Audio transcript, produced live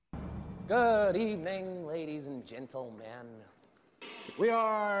Good evening, ladies and gentlemen. We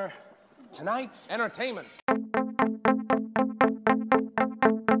are tonight's entertainment.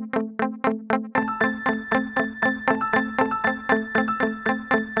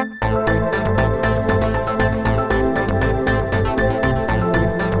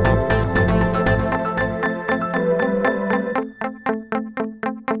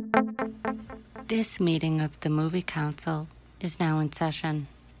 This meeting of the Movie Council is now in session.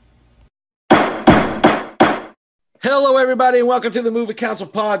 Hello, everybody, and welcome to the Movie Council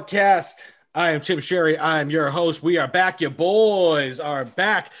podcast. I am Tim Sherry. I am your host. We are back. Your boys are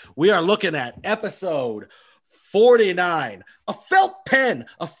back. We are looking at episode 49. A felt pen,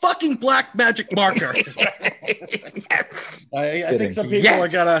 a fucking black magic marker. Yes. I think some people are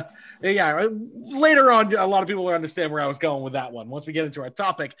gonna, later on, a lot of people will understand where I was going with that one once we get into our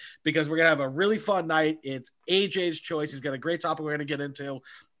topic, because we're gonna have a really fun night. It's AJ's choice. He's got a great topic we're gonna get into,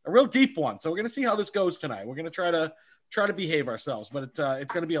 a real deep one. So we're gonna see how this goes tonight. We're gonna try to behave ourselves, but it's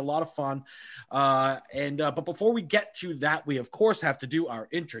going to be a lot of fun. But before we get to that, we of course have to do our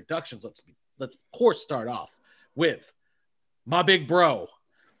introductions. Let's of course start off with my big bro,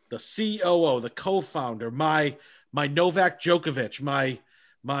 the COO, the co-founder, my Novak Djokovic,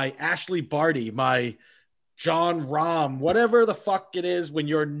 my Ashley Barty, my John Rahm, whatever the fuck it is when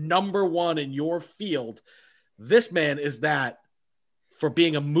you're number one in your field. This man is that for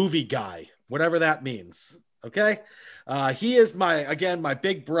being a movie guy, whatever that means. Okay. He is my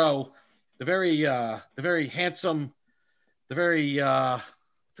big bro, the very handsome, it's a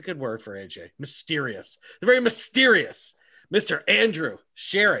good word for AJ, mysterious, the very mysterious Mr. Andrew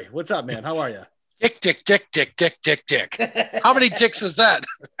Sherry. What's up, man? How are you? Dick. How many dicks was that?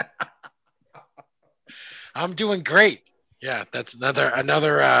 I'm doing great. Yeah, that's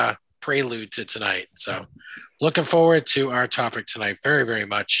another prelude to tonight. So looking forward to our topic tonight very, very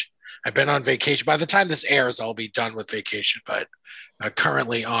much. I've been on vacation. By the time this airs, I'll be done with vacation, but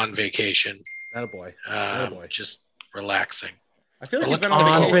currently on vacation. Attaboy. Just relaxing. I feel like you've been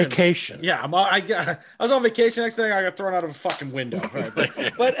on vacation. Yeah, I was on vacation. Next thing I got thrown out of a fucking window. Right?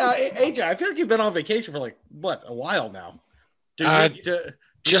 But AJ, I feel like you've been on vacation for a while now.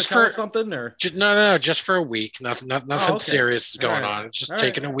 Just for something or no, just for a week. Nothing serious is going on. It's just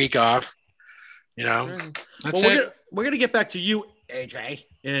taking a week off. You know, that's it. We're gonna get back to you, AJ,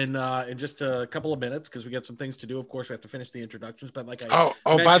 in just a couple of minutes because we got some things to do. Of course, we have to finish the introductions. But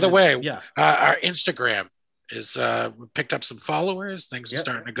by the way, our Instagram is we picked up some followers. Things are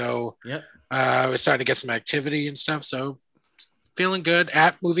starting to go. Yeah, we're starting to get some activity and stuff. So feeling good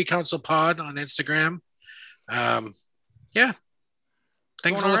at Movie Council Pod on Instagram.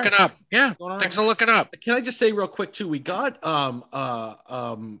 Things are looking up. Yeah, things are looking up. Can I just say real quick too? We got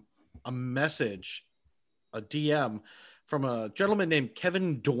a message, a DM from a gentleman named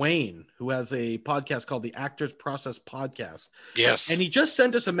Kevin Duane, who has a podcast called the Actors Process Podcast. Yes. And he just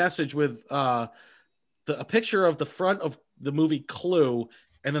sent us a message with a picture of the front of the movie Clue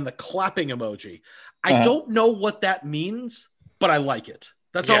and then the clapping emoji. I don't know what that means, but I like it.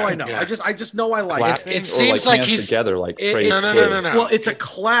 That's all I know. Yeah. I just know I like it. It seems like he's together, like no. Well, it's a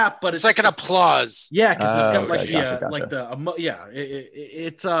clap, but it's like an applause. Yeah, because he's got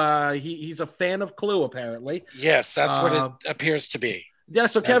gotcha. He's a fan of Clue, apparently. Yes, that's what it appears to be. Yeah,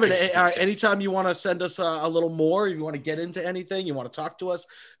 so Kevin, anytime you want to send us a little more, if you want to get into anything, you want to talk to us,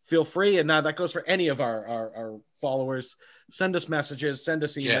 feel free. And that goes for any of our followers. Send us messages, send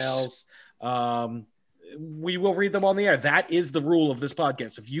us emails. Yes. We will read them on the air. That is the rule of this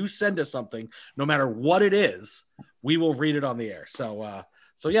podcast. If you send us something, no matter what it is, we will read it on the air. So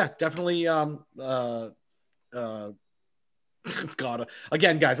yeah, definitely. God,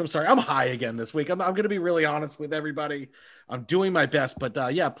 again, guys, I'm sorry. I'm high again this week. I'm going to be really honest with everybody. I'm doing my best, but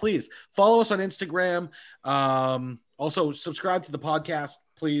please follow us on Instagram. Also subscribe to the podcast,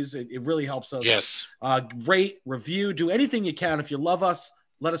 please. It really helps us. Yes. Rate, review, do anything you can. If you love us,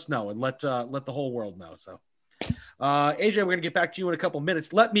 let us know and let the whole world know. So, AJ, we're going to get back to you in a couple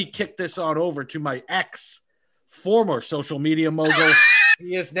minutes. Let me kick this on over to my former social media mogul.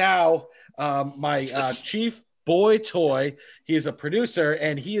 He is now my chief boy toy. He is a producer,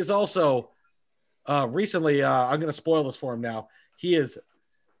 and he is also recently, I'm going to spoil this for him now. He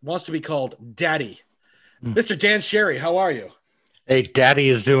wants to be called Daddy. Mr. Dan Sherry, how are you? Hey, Daddy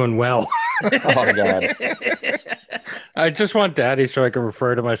is doing well. Oh, God. I just want Daddy so I can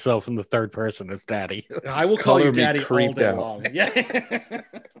refer to myself in the third person as Daddy. I will call you Daddy all day long. Yeah.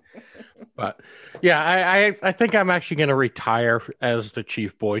 But yeah, I think I'm actually going to retire as the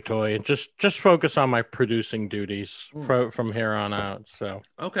chief boy toy and just focus on my producing duties from here on out. So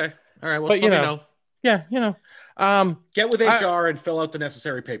okay, all right. Well, but, let me know. Yeah, Get with HR and fill out the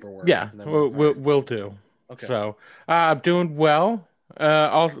necessary paperwork. Yeah, and then we'll do. Okay. So I'm doing well.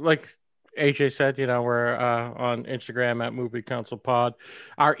 Like AJ said, we're on Instagram at Movie Council Pod.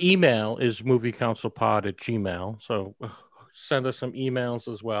 Our email is moviecouncilpod@gmail. So send us some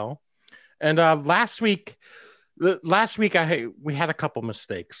emails as well. And last week we had a couple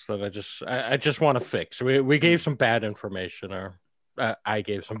mistakes that I just want to fix. We gave some bad information, or I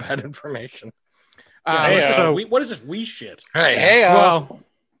gave some bad information. What is this we shit? Hey, well,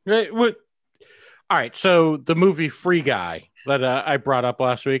 all right. So the movie Free Guy that I brought up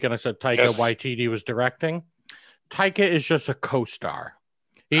last week, and I said Taika Waititi was directing. Taika is just a co-star.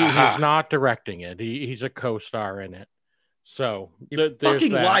 He's not directing it. He's a co-star in it. So you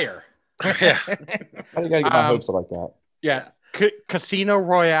fucking liar. How do you gotta get my hopes up like that? Yeah. Casino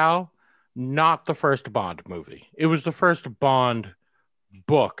Royale, not the first Bond movie. It was the first Bond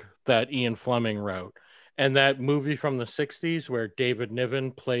book that Ian Fleming wrote. And that movie from the 60s where David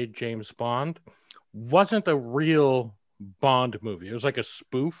Niven played James Bond wasn't a real Bond movie. It was like a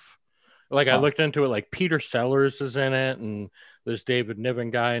spoof. Like I looked into it, like Peter Sellers is in it, and this David Niven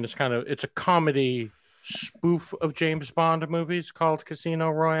guy, and it's a comedy spoof of James Bond movies called Casino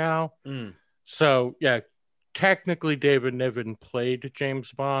Royale. So yeah, technically David Niven played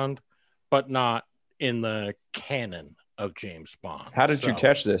James Bond, but not in the canon of James Bond. How did you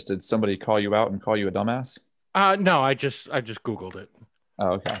catch this? Did somebody call you out and call you a dumbass? No, I just Googled it.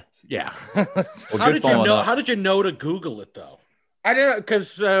 Oh, okay. Yeah. Well, how did you know to Google it though? I didn't,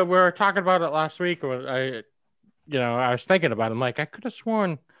 because we were talking about it last week. I was thinking about it. I'm like, I could have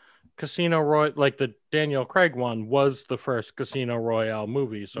sworn Casino Royale, like the Daniel Craig one, was the first Casino Royale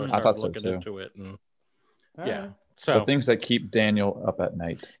movie. So I started looking into it, and so the things that keep Daniel up at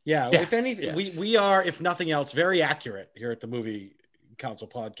night. Yeah, if anything, we are, if nothing else, very accurate here at the Movie Council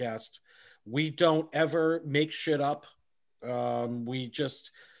Podcast. We don't ever make shit up. We just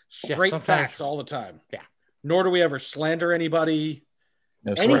straight facts all the time. Yeah. Nor do we ever slander anybody,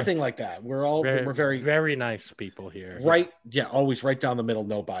 anything like that. We're very, very nice people here. Right. Yeah. Always right down the middle.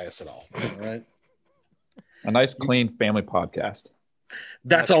 No bias at all. Right. A nice, clean family podcast.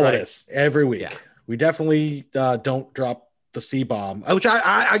 That's all right. It is every week. Yeah. We definitely don't drop the C-bomb, which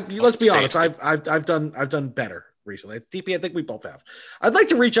I let's be honest. I've done better recently. DP, I think we both have. I'd like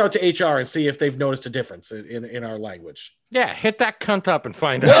to reach out to HR and see if they've noticed a difference in our language. Yeah, hit that cunt up and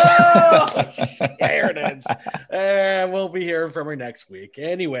find out. There it is. We'll be hearing from her next week.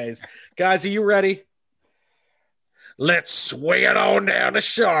 Anyways, guys, are you ready? Let's swing it on down to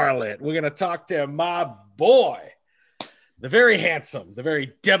Charlotte. We're going to talk to my boy, the very handsome, the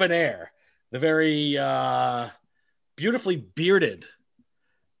very debonair, the very beautifully bearded,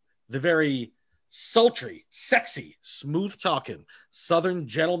 the very sultry, sexy, smooth-talking Southern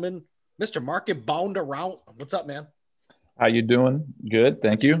gentleman, Mr. Market Bound Around. What's up, man? How you doing? Good,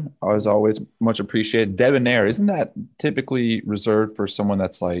 thank you. As always, much appreciated. Debonair, isn't that typically reserved for someone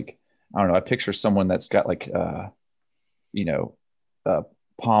that's like, I don't know, I picture someone that's got like,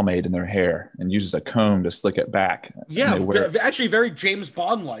 pomade in their hair and uses a comb to slick it back. Yeah, actually very James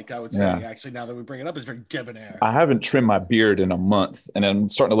Bond-like, I would say, actually, now that we bring it up, it's very debonair. I haven't trimmed my beard in a month, and I'm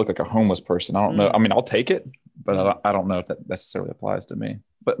starting to look like a homeless person. I don't know. I mean, I'll take it, but I don't know if that necessarily applies to me.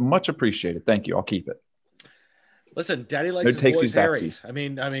 But much appreciated. Thank you. I'll keep it. Listen, Daddy likes his boys hairy. I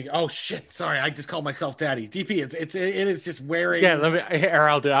mean, oh shit! Sorry, I just called myself Daddy. DP, it is just wearing. Yeah,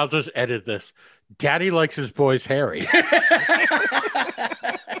 I'll just edit this. Daddy likes his boys hairy.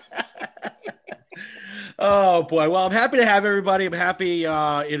 Oh boy! Well, I'm happy to have everybody. I'm happy.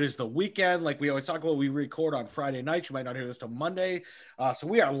 It is the weekend, like we always talk about. We record on Friday nights. You might not hear this till Monday, so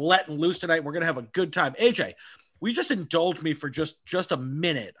we are letting loose tonight. We're gonna have a good time. AJ, will you just indulge me for just a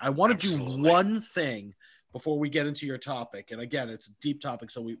minute? I want to do one thing before we get into your topic. And again, it's a deep topic,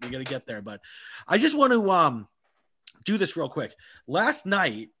 so we got to get there. But I just want to do this real quick. Last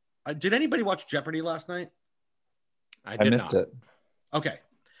night, did anybody watch Jeopardy last night? I missed it. Okay.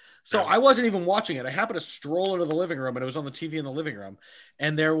 So I wasn't even watching it. I happened to stroll into the living room, and it was on the TV in the living room.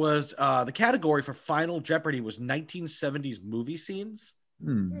 And there was the category for Final Jeopardy was 1970s movie scenes.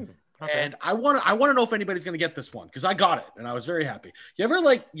 Okay. And I want to know if anybody's going to get this one, because I got it, and I was very happy. You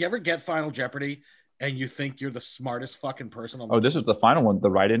ever get Final Jeopardy and you think you're the smartest fucking person on the this was the final one,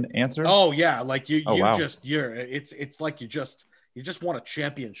 the right answer? Oh yeah, like wow. It's like you just won a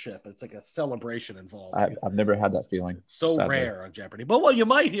championship. It's like a celebration involved. I've never had that feeling. So sadly. Rare on Jeopardy. But well, you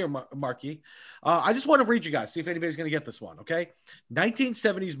might hear, Marky. I just want to read you guys, see if anybody's going to get this one, okay?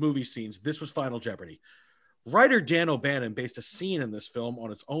 1970s movie scenes. This was Final Jeopardy. Writer Dan O'Bannon based a scene in this film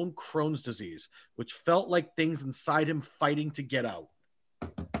on his own Crohn's disease, which felt like things inside him fighting to get out.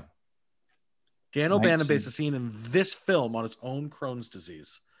 Dan O'Bannon based the scene in this film on his own Crohn's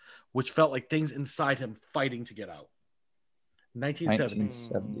disease, which felt like things inside him fighting to get out.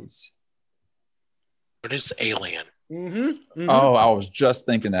 1970s. What is Alien? Oh, I was just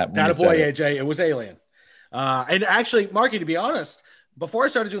thinking that. Atta boy, AJ. It was Alien. And actually, Marky, to be honest, before I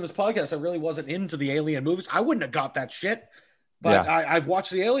started doing this podcast, I really wasn't into the Alien movies. I wouldn't have got that shit. But yeah. I've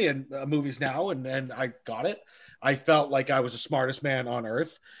watched the Alien movies now, and I got it. I felt like I was the smartest man on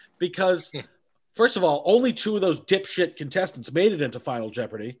Earth because, first of all, only 2 of those dipshit contestants made it into Final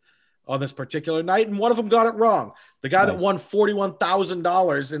Jeopardy on this particular night, and one of them got it wrong. The guy that won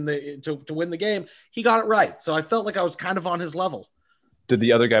 $41,000 to win the game, he got it right. So I felt like I was kind of on his level. Did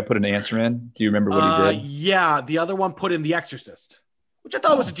the other guy put an answer in? Do you remember what he did? Yeah, the other one put in The Exorcist, which I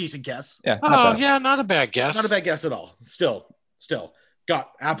thought was a decent guess. Yeah. Not a bad guess. Not a bad guess at all. Still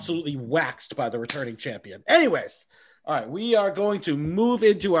got absolutely waxed by the returning champion. Anyways, all right, we are going to move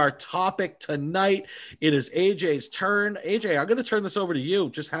into our topic tonight. It is AJ's turn. AJ, I'm going to turn this over to you.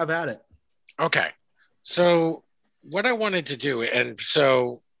 Just have at it. Okay. So what I wanted to do, and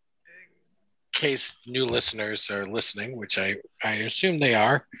so in case new listeners are listening, which I assume they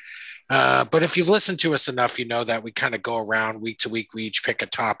are, but if you've listened to us enough, you know that we kind of go around week to week. We each pick a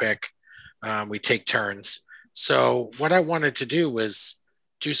topic. We take turns. So what I wanted to do was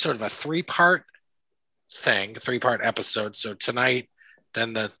do sort of a 3-part episode. So tonight,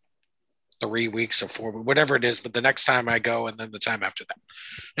 then the 3 weeks or 4, whatever it is, but the next time I go and then the time after that.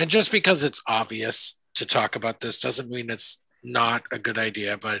 And just because it's obvious to talk about this doesn't mean it's not a good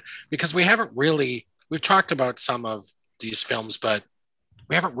idea, but because we've talked about some of these films, but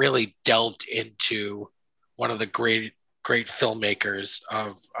we haven't really delved into one of the great filmmakers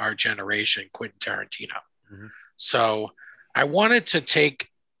of our generation, Quentin Tarantino. Mm-hmm. So I wanted to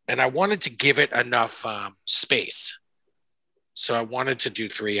give it enough space. So I wanted to do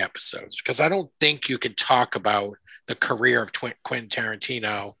 3 episodes because I don't think you can talk about the career of Quentin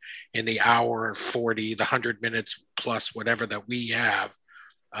Tarantino in the hour 40, the 100 minutes plus whatever that we have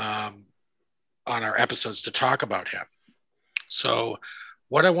on our episodes to talk about him. So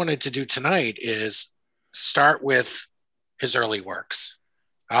what I wanted to do tonight is start with his early works.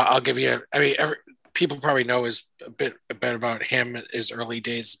 I'll give you, people probably know a bit about him, his early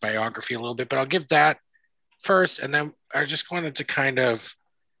days biography a little bit, but I'll give that first. And then I just wanted to kind of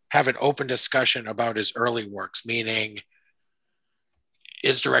have an open discussion about his early works, meaning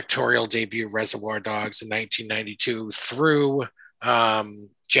his directorial debut, Reservoir Dogs in 1992 through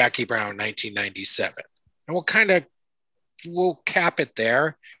Jackie Brown, 1997. And we'll cap it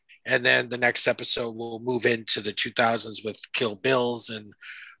there. And then the next episode, we'll move into the 2000s with Kill Bills and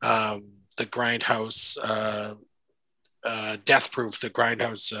the Grindhouse, Death Proof, the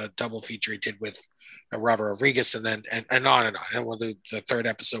Grindhouse double feature he did with Robert Rodriguez, and then and on and on. And the third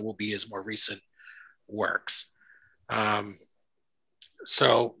episode will be his more recent works.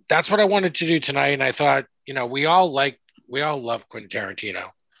 So that's what I wanted to do tonight. And I thought, we all love Quentin Tarantino.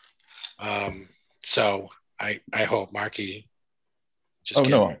 So I hope Marky. Just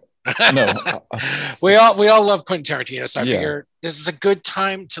kidding. No. No. we all love Quentin Tarantino. So I figure this is a good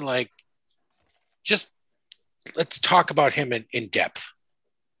time to let's talk about him in depth.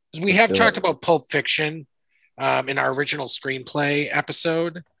 We have talked about Pulp Fiction in our original screenplay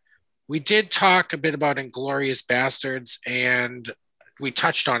episode. We did talk a bit about Inglourious Bastards, and we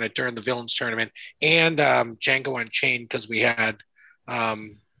touched on it during the Villains Tournament, and Django Unchained, because we had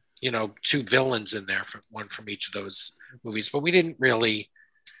 2 villains in there, one from each of those movies. But we didn't really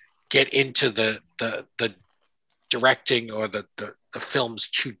get into the directing or the films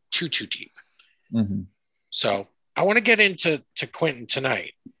too deep. Mm-hmm. So I want to get into Quentin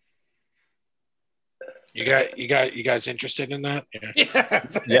tonight. You guys interested in that? Yeah.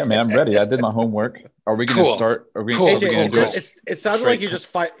 Yeah, man, I'm ready. I did my homework. Are we going to start? Are we going to do it? It sounded like you just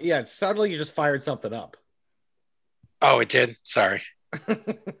fired. Yeah, it sounded like you just fired something up. Oh, it did. Sorry.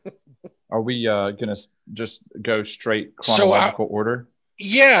 Are we going to just go straight chronological order?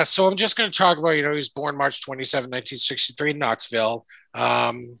 Yeah, so I'm just going to talk about, he was born March 27, 1963 in Knoxville.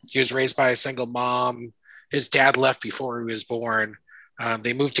 He was raised by a single mom. His dad left before he was born.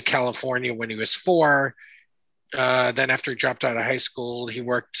 They moved to California when he was 4. Then after he dropped out of high school, he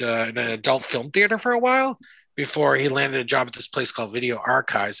worked in an adult film theater for a while before he landed a job at this place called Video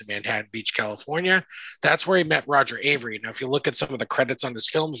Archives in Manhattan Beach, California. That's where he met Roger Avary. Now, if you look at some of the credits on his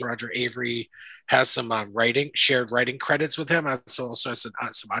films, Roger Avary has some shared writing credits with him. Also has some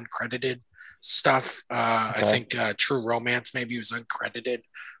uncredited stuff. Okay. I think True Romance maybe was uncredited,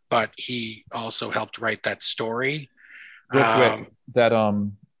 but he also helped write that story. Real quick,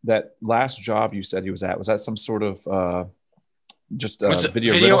 that last job you said he was at, was that some sort of Just Was a it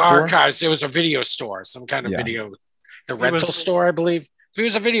video video rental store? archives? It was a video store, some kind of Yeah. video, the rental store, I believe. He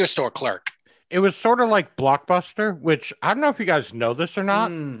was a video store clerk. It was sort of like Blockbuster, which I don't know if you guys know this or not,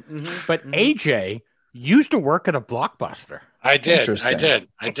 but AJ used to work at a Blockbuster. I did. Interesting.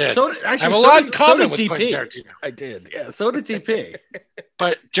 So I have a lot in common with TP. Quentin Tarantino. I did. Yeah. So did TP.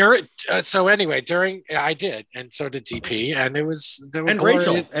 But during, I did, and so did DP, and there were And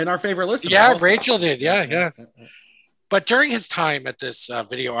Rachel, and our favorite listener. Yeah, also. Rachel did. Yeah. But during his time at this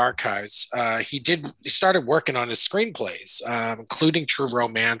video archives, he started working on his screenplays, including True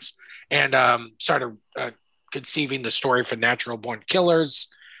Romance, and started conceiving the story for Natural Born Killers.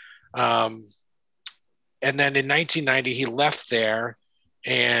 And then in 1990, he left there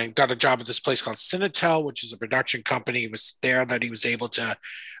and got a job at this place called Cinetel, which is a production company. It was there that he was able to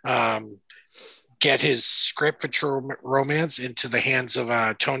get his script for True Romance into the hands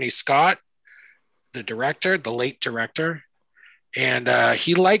of Tony Scott, the director, the late director. And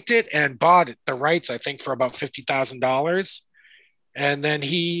he liked it and bought the rights, I think, for about $50,000. And then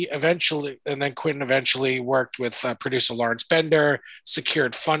Quentin eventually worked with producer Lawrence Bender,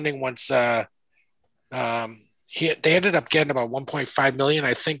 secured funding once they ended up getting about 1.5 million,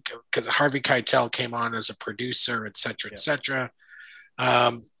 I think, because Harvey Keitel came on as a producer, et cetera.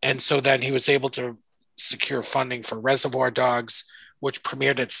 And so then he was able to secure funding for Reservoir Dogs, which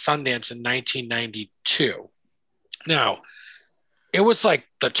premiered at Sundance in 1992. Now, it was like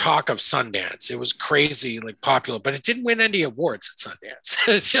the talk of Sundance. It was crazy, like popular, but it didn't win any awards at Sundance.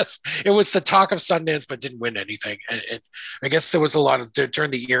 It was the talk of Sundance, but didn't win anything. And I guess there was a lot of,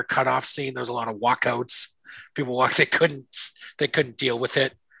 during the ear cutoff scene, there was a lot of walkouts. People walked, they couldn't deal with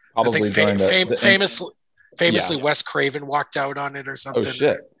it. Probably I think famously, yeah. Wes Craven walked out on it or something. Oh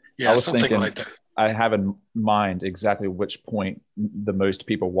shit! Yeah, I was something thinking, like that. I have in mind exactly which point the most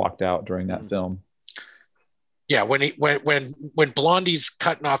people walked out during that film. Yeah, when Blondie's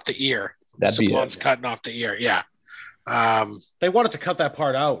cutting off the ear, Blonde's cutting off the ear. Yeah, they wanted to cut that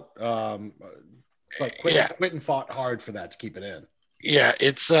part out, but Quentin fought hard for that to keep it in. Yeah,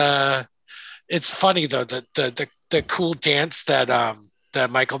 it's funny though, the cool dance that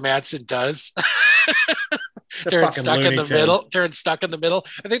Michael Madsen does. They're stuck in the middle.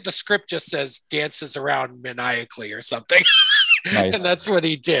 I think the script just says dances around maniacally or something. Nice. And that's what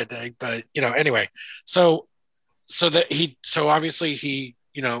he did. But anyway, so obviously he,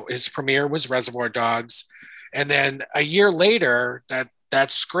 his premiere was Reservoir Dogs. And then a year later,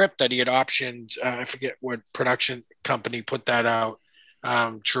 that script that he had optioned, I forget what production company put that out,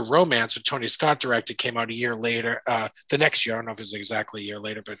 True Romance, with Tony Scott directed, came out a year later, the next year. I don't know if it was exactly a year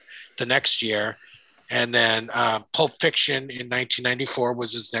later, but the next year. And then Pulp Fiction in 1994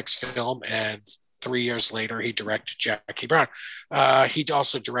 was his next film. And 3 years later, he directed Jackie Brown. He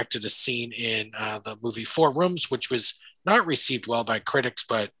also directed a scene in the movie Four Rooms, which was not received well by critics,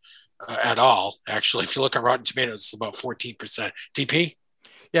 but at all, actually. If you look at Rotten Tomatoes, it's about 14%. DP?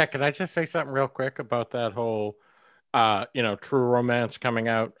 Yeah, can I just say something real quick about that whole, True Romance coming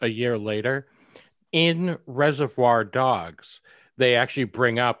out a year later? In Reservoir Dogs, they actually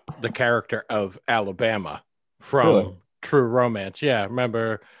bring up the character of Alabama from True Romance. Yeah,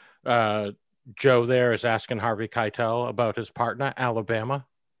 remember Joe there is asking Harvey Keitel about his partner, Alabama.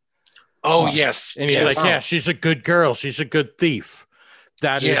 Oh, yes. And he's like, yeah, she's a good girl. She's a good thief.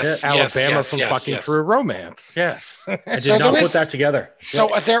 That is Alabama from fucking True Romance. Yes. I did not put that together.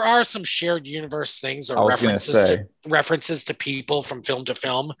 So there are some shared universe things or references to people from film to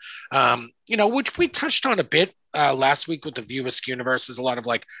film, which we touched on a bit last week with the View Askew universe. There's a lot of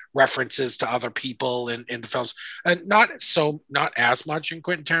like references to other people in the films, and not as much in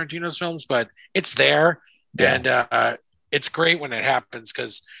Quentin Tarantino's films, but it's there. Yeah. And it's great when it happens,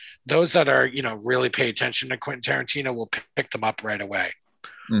 because those that are, really pay attention to Quentin Tarantino will pick them up right away.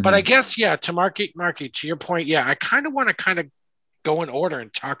 Mm-hmm. But I guess, to Marky, to your point, I kind of want to go in order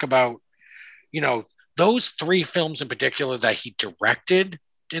and talk about, those three films in particular that he directed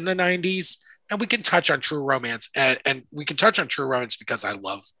in the 90s. And we can touch on True Romance. And we can touch on True Romance because I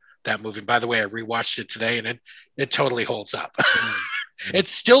love that movie. By the way, I rewatched it today and it totally holds up.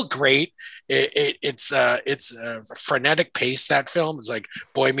 It's still great. It's a frenetic pace, that film. It's like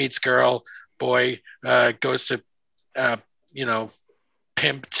boy meets girl, boy goes to,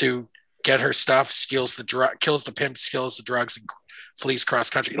 pimp to get her stuff, steals the drug, kills the pimp, steals the drugs, and flees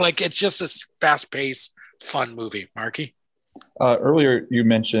cross country. Like, it's just this fast-paced, fun movie. Marky? Earlier, you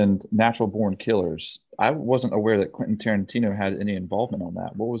mentioned Natural Born Killers. I wasn't aware that Quentin Tarantino had any involvement on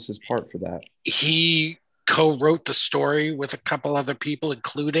that. What was his part for that? He co-wrote the story with a couple other people,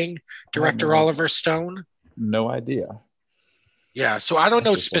 including director Oliver Stone. No idea. Yeah, so I don't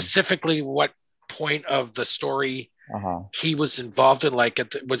know specifically what point of the story he was involved in, like,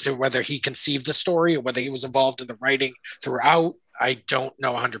 was it whether he conceived the story or whether he was involved in the writing throughout? I don't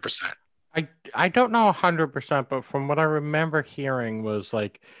know 100%. I don't know 100%, but from what I remember hearing was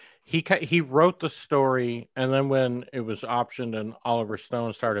like he wrote the story, and then when it was optioned and Oliver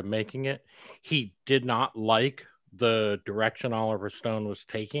Stone started making it, he did not like the direction Oliver Stone was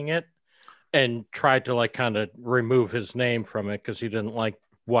taking it and tried to like kind of remove his name from it because he didn't like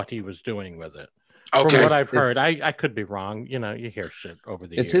what he was doing with it. Okay. From what I've heard, I could be wrong. You know, you hear shit over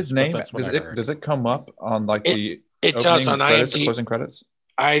the years. Is his name, that's what does it come up on like the it does on credits, IMDb. closing credits?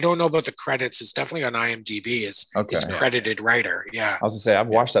 I don't know about the credits. It's definitely on IMDb. Is a credited writer. Yeah. I was gonna say I've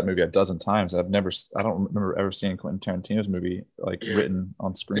watched that movie a dozen times. I don't remember ever seeing Quentin Tarantino's movie like written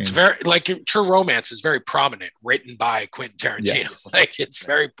on screen. It's very like True Romance is very prominent, written by Quentin Tarantino. Yes. Like it's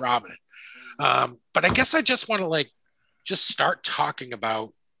very prominent. But I guess I just want to like just start talking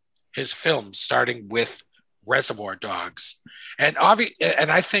about his films, starting with Reservoir Dogs, and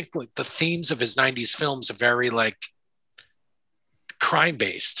I think like the themes of his '90s films are very like crime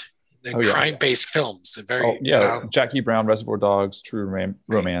based. Crime based films. They're very Jackie Brown, Reservoir Dogs, True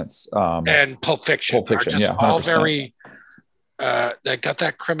Romance, and Pulp Fiction. Pulp Fiction, are just 100%. all very. They got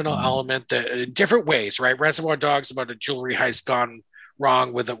that criminal element that in different ways, right? Reservoir Dogs about a jewelry heist gone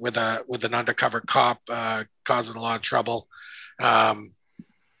wrong with an undercover cop causing a lot of trouble, and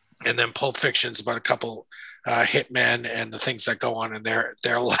then Pulp Fiction's about a couple hitmen and the things that go on in their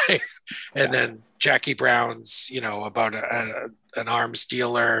life, and then Jackie Brown's about an arms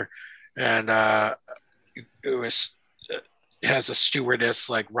dealer and who has a stewardess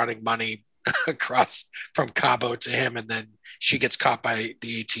like running money across from Cabo to him, and then she gets caught by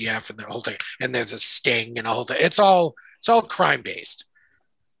the ATF and the whole thing, and there's a sting and a whole thing. It's all crime based.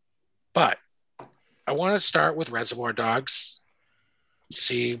 But I want to start with Reservoir Dogs,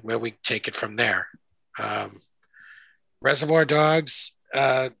 see where we take it from there. Reservoir Dogs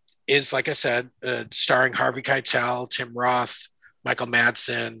is, like I said, starring Harvey Keitel, Tim Roth, Michael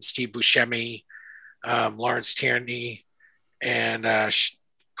Madsen, Steve Buscemi, Lawrence Tierney, and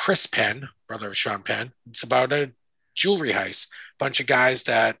Chris Penn, brother of Sean Penn. It's about a jewelry heist. Bunch of guys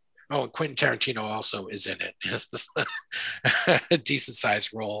that, and Quentin Tarantino also is in it. A decent sized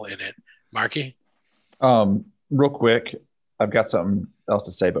role in it. Marky? Real quick, I've got something else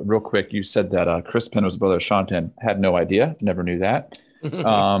to say, but real quick, you said that Chris Penn was the brother of Sean Penn. Had no idea, never knew that.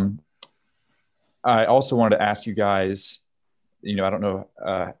 I also wanted to ask you guys, I don't know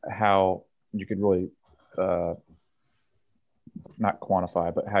how you could really not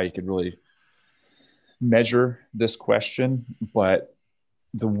quantify, but how you could really measure this question. But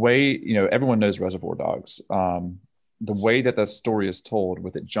the way, everyone knows Reservoir Dogs. The way that the story is told,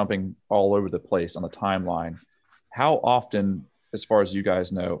 with it jumping all over the place on the timeline, how often, as far as you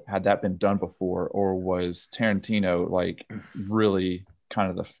guys know, had that been done before, or was Tarantino like really kind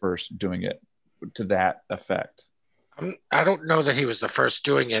of the first doing it to that effect? I don't know that he was the first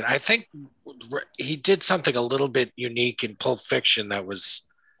doing it. I think he did something a little bit unique in Pulp Fiction that was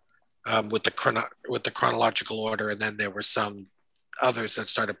with the chronological order, and then there were some others that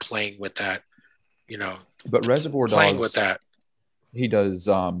started playing with that. But Reservoir Dogs, playing with that, he does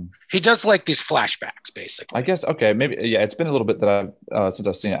like these flashbacks, basically. I guess, okay, maybe, it's been a little bit that since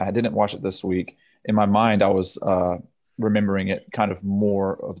I've seen it. I didn't watch it this week. In my mind, I was remembering it kind of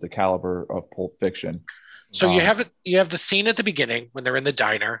more of the caliber of Pulp Fiction. So you have the scene at the beginning when they're in the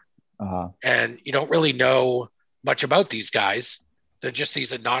diner, and you don't really know much about these guys. They're just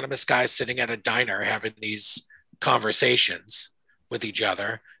these anonymous guys sitting at a diner having these conversations with each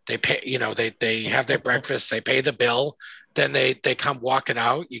other. They pay, they have their breakfast, they pay the bill, then they come walking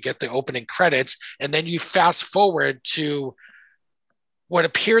out. You get the opening credits, and then you fast forward to what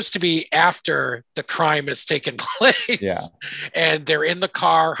appears to be after the crime has taken place. Yeah. And they're in the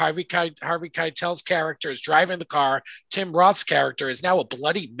car. Harvey Keitel's character is driving the car. Tim Roth's character is now a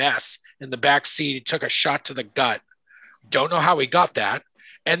bloody mess in the back seat. He took a shot to the gut. Don't know how he got that.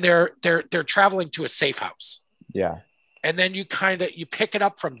 And they're traveling to a safe house. Yeah. And then you pick it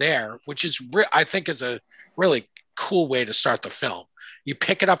up from there, which is I think is a really cool way to start the film. You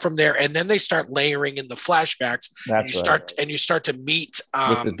pick it up from there, and then they start layering in the flashbacks. That's right. And you start to meet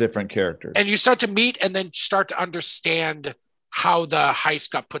with the different characters. And you start to meet, and then start to understand how the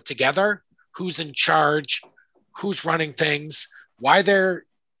heist got put together, who's in charge, who's running things, why they're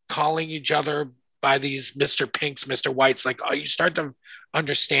calling each other by these Mr. Pinks, Mr. Whites. Like, you start to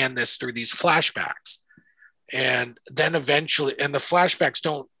understand this through these flashbacks. And then eventually, and the flashbacks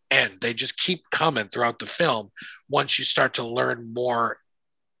don't end. They just keep coming throughout the film once you start to learn more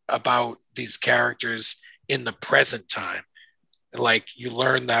about these characters in the present time. like you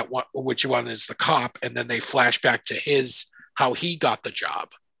learn that which one is the cop, and then they flash back to how he got the job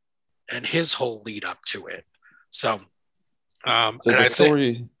and his whole lead up to it. So, so the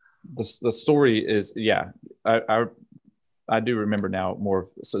story, the story is, I do remember now more.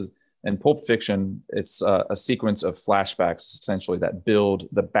 So in Pulp Fiction, it's a sequence of flashbacks essentially that build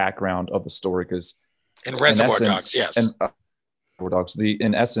the background of the story. Because in Reservoir Dogs, yes, and Reservoir Dogs,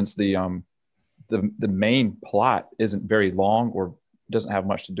 in essence, the main plot isn't very long or doesn't have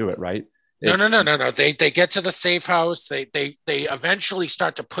much to do it, right? No. They get to the safe house. They eventually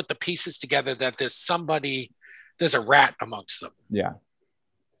start to put the pieces together that there's a rat amongst them. Yeah.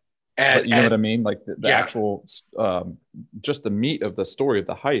 And you know what I mean? Like the actual, just the meat of the story of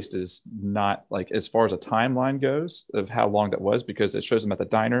the heist is not like, as far as a timeline goes of how long that was, because it shows them at the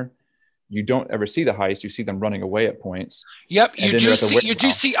diner. You don't ever see the heist. You see them running away at points. Yep. You do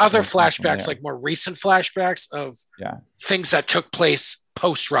see other flashbacks, like more recent flashbacks of things that took place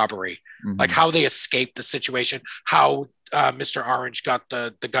post robbery, like how they escaped the situation, how Mr. Orange got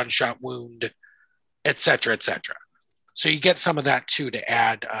the gunshot wound, et cetera, et cetera. So you get some of that too to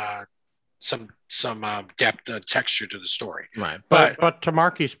add some depth, texture to the story. Right. But to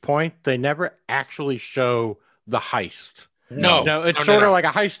Marky's point, they never actually show the heist. No, it's sort of like a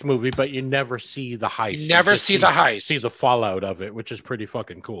heist movie, but you never see the heist. You never see the heist. See the fallout of it, which is pretty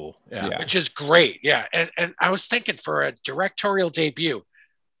fucking cool. Yeah. Which is great. Yeah. And I was thinking, for a directorial debut,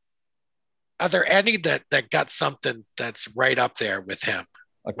 are there any that got something that's right up there with him,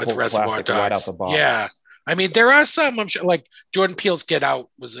 with Reservoir Dogs? Right out the box. Yeah. I mean, there are some, I'm sure, like Jordan Peele's Get Out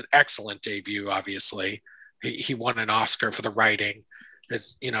was an excellent debut, obviously. He won an Oscar for the writing.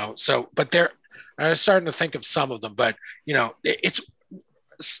 It's, but I was starting to think of some of them, but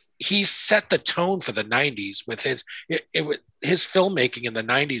he set the tone for the 90s with his filmmaking in the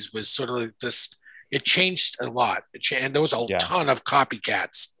 90s was sort of like this. It changed a lot, and there was a ton of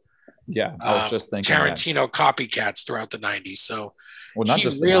copycats. Yeah, I was just thinking Tarantino copycats throughout the 90s. So, well, not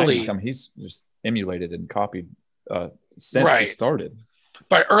just the 90s. I mean, he's just emulated and copied since he started.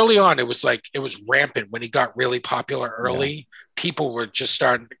 But early on, it was rampant. When he got really popular early, people were just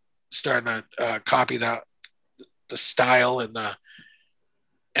starting to copy the style and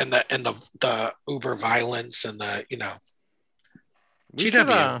the uber violence and the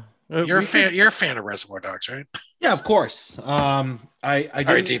GW. You're a fan of Reservoir Dogs, right? Yeah, of course. I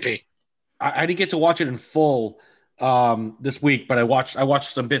didn't get to watch it in full this week, but I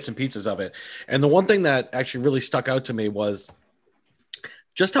watched some bits and pieces of it. And the one thing that actually really stuck out to me was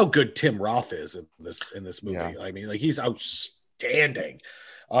just how good Tim Roth is in this movie. Yeah. I mean, like, he's outstanding.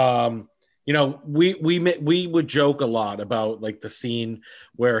 We would joke a lot about like the scene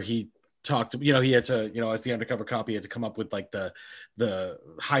where he talked, he had to, as the undercover cop, he had to come up with like the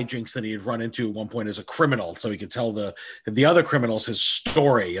hijinks that he had run into at one point as a criminal, so he could tell the other criminals his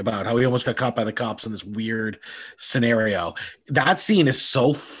story about how he almost got caught by the cops in this weird scenario. That scene is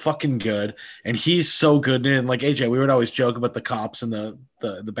so fucking good, and he's so good. And like AJ, we would always joke about the cops in the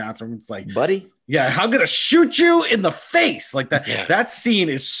bathroom. It's like, buddy, yeah, I'm gonna shoot you in the face, like that. Yeah. That scene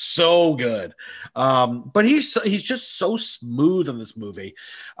is so good. But he's just so smooth in this movie.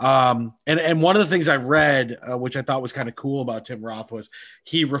 And one of the things I read, which I thought was kind of cool about Tim Roth, was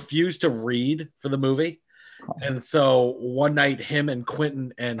he refused to read for the movie. And so one night, him and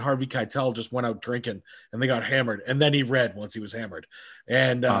Quentin and Harvey Keitel just went out drinking, and they got hammered. And then he read once he was hammered,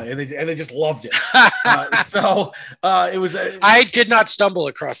 and they just loved it. It was. I did not stumble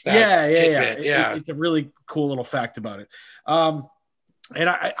across that. Yeah. It's a really cool little fact about it. And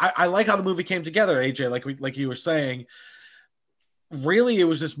I like how the movie came together, AJ. Like you were saying, really, it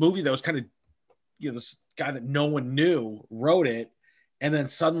was this movie that was kind of, this guy that no one knew wrote it, and then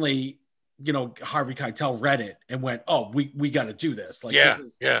suddenly, Harvey Keitel read it and went, "Oh, we got to do this." Like,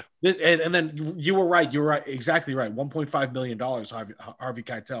 this, and then you were right. You were right, exactly right. $1.5 million, Harvey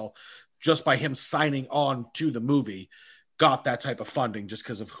Keitel, just by him signing on to the movie, got that type of funding just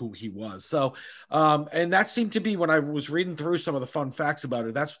because of who he was. So, and that seemed to be, when I was reading through some of the fun facts about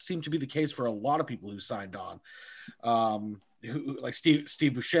it, that seemed to be the case for a lot of people who signed on. Who, like Steve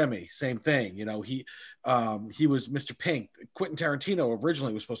Buscemi, same thing. He was Mr. Pink. Quentin Tarantino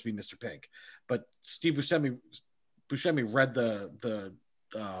originally was supposed to be Mr. Pink, but Steve Buscemi read the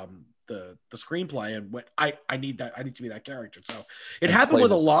screenplay and went, I need that. I need to be that character. So it happened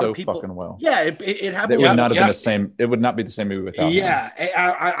with a lot of people. Fucking well. Yeah, it happened. It would not have been the same. It would not be the same movie without him. Yeah,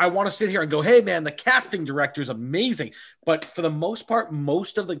 I want to sit here and go, hey man, the casting director is amazing. But for the most part,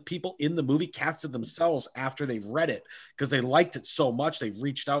 most of the people in the movie casted themselves after they read it because they liked it so much. They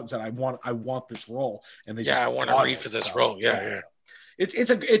reached out and said, I want this role. And they I want to read for this role. Yeah.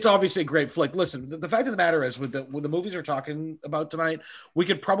 It's obviously a great flick. Listen, the fact of the matter is with the movies we're talking about tonight, we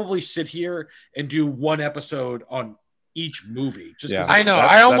could probably sit here and do one episode on each movie. Just Yeah. I know.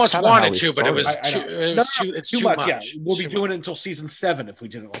 That's- I almost that's kinda how wanted we to, but it was started. too. It was too. It's too much. Yeah, we'll be Too doing much. it until season 7 if we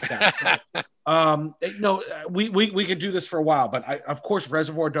did it like that. No, we could do this for a while, but of course,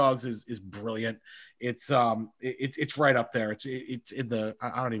 Reservoir Dogs is brilliant. It's right up there. It's in the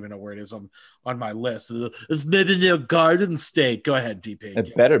I don't even know where it is on my list. It's maybe near Garden State. Go ahead, DP.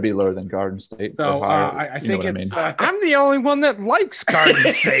 It better be lower than Garden State. So or higher, I you know think what it's. I mean? I'm the only one that likes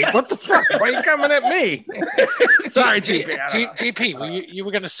Garden State. What the fuck? Why are you coming at me? Sorry, DP. DP, you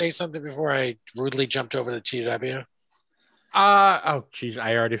were going to say something before I rudely jumped over to TW. Oh, geez,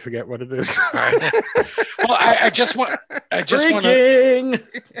 I already forget what it is. All right. Well, I just want Breaking.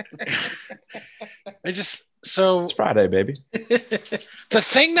 so It's Friday, baby. the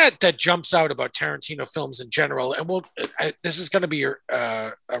thing that jumps out about Tarantino films in general, and this is going to be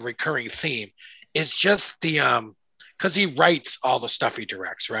a recurring theme, is just the because he writes all the stuff he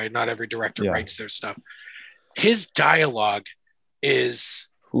directs, right? Not every director writes their stuff. His dialogue is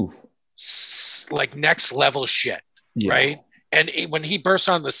like next level shit, right? And when he burst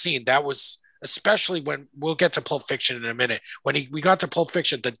on the scene, that was especially when we'll get to Pulp Fiction in a minute. When we got to Pulp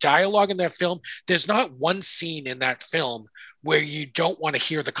Fiction, the dialogue in that film, there's not one scene in that film where you don't want to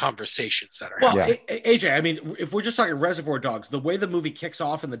hear the conversations that are happening. AJ, I mean, if we're just talking Reservoir Dogs, the way the movie kicks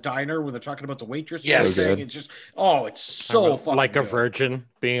off in the diner when they're talking about the waitress, Yes. thing, it's just it's so fucking like a good. virgin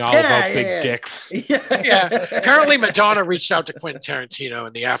being all about big dicks. Yeah. Apparently, Madonna reached out to Quentin Tarantino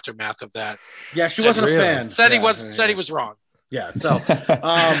in the aftermath of that. Yeah, she wasn't a fan. Said he was wrong. Yeah. So,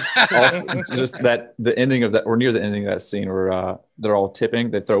 also, just that the ending of that, or near the ending of that scene where they're all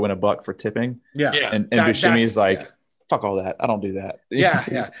tipping, they throw in a buck for tipping. Yeah. And Buscemi's like, fuck all that. I don't do that. Yeah.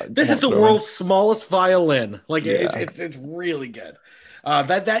 This is the world's smallest violin. Like it's really good.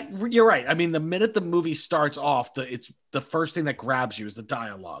 That you're right. I mean, the minute the movie starts off, it's the first thing that grabs you is the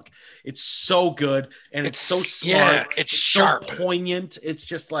dialogue. It's so good and it's so smart. Yeah, it's sharp, so poignant. It's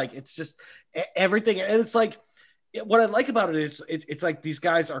just everything. And it's like, what I like about it is it's like these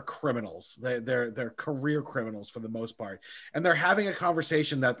guys are criminals. They're career criminals for the most part, and they're having a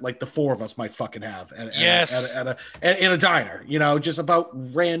conversation that like the four of us might fucking have in a diner, just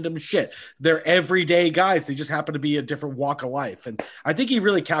about random shit. They're everyday guys. They just happen to be a different walk of life, and I think he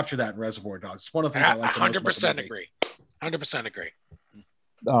really captured that in Reservoir Dogs. It's one of the things I like. 100% agree. 100% agree.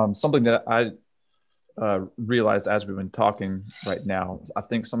 Something that I realized as we've been talking right now, I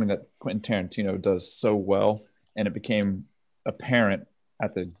think something that Quentin Tarantino does so well, and it became apparent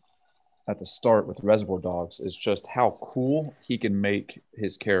at the start with Reservoir Dogs, is just how cool he can make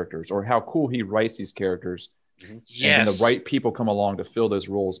his characters, or how cool he writes these characters. Yes. And then the right people come along to fill those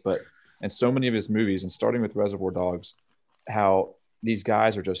roles. But in so many of his movies, and starting with Reservoir Dogs, how these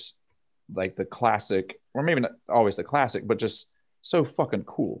guys are just like the classic, or maybe not always the classic, but just so fucking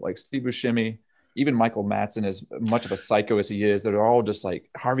cool. Like Steve Buscemi, even Michael Madsen, as much of a psycho as he is, they're all just like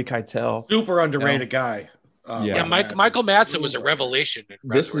Harvey Keitel. Super underrated guy. Michael Madsen was a revelation in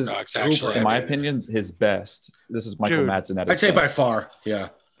Reservoir Dogs, actually. In my opinion, his best. This is Michael Madsen at his I'd say best. by far, yeah.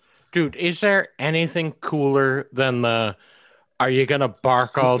 Dude, is there anything cooler than the "Are you gonna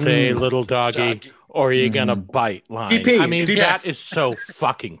bark all day, little doggy, or are you gonna bite" line? DP, I mean, DP. that is so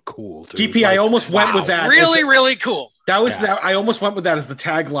fucking cool, dude. DP, I almost went with that. Really, really cool. That was that. I almost went with that as the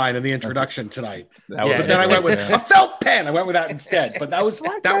tagline in the introduction tonight. But then I went with a felt pen. I went with that instead. But that was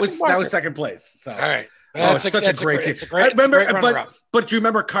second place. So. All right. It's such a great team. But do you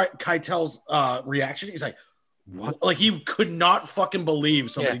remember Keitel's reaction? He's like, "What?" Like he could not fucking believe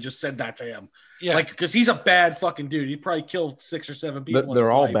somebody just said that to him. Yeah, like because he's a bad fucking dude. He'd probably killed 6 or 7 people.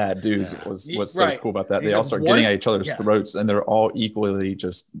 They're all bad dudes. What's so cool about that? They all start getting at each other's throats, and they're all equally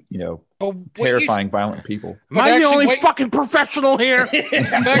just terrifying, violent people. Am I the only fucking professional here?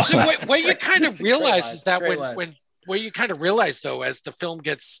 Actually, what you kind of realize is that what you kind of realize, though, as the film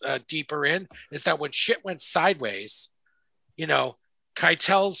gets deeper in, is that when shit went sideways,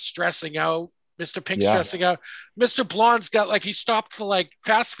 Keitel's stressing out, Mr. Pink's stressing out, Mr. Blonde's got he stopped for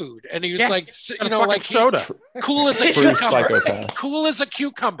fast food, and he was like soda, cool as a cucumber, cool as a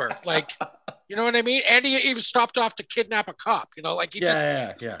cucumber, you know what I mean? And he even stopped off to kidnap a cop, It's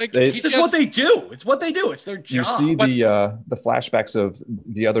what they do. It's what they do. It's their job. You see the flashbacks of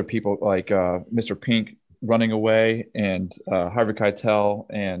the other people, like Mr. Pink running away, and Harvey Keitel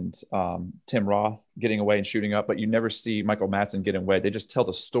and Tim Roth getting away and shooting up, but you never see Michael Madsen getting away. They just tell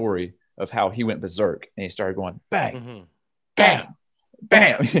the story of how he went berserk and he started going bang, bam,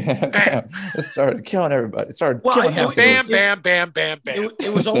 bam, bam. It started killing everybody. It started killing bam.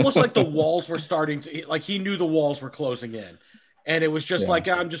 It was almost like the walls were starting to, he knew the walls were closing in. And it was just Yeah. like,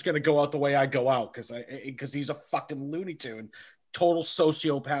 I'm just going to go out the way I go out because he's a fucking Looney Tune, total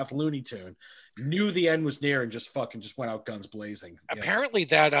sociopath Looney Tune. Knew the end was near and just went out guns blazing. Apparently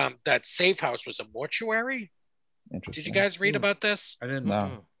that safe house was a mortuary. Interesting. Did you guys read about this? I didn't No.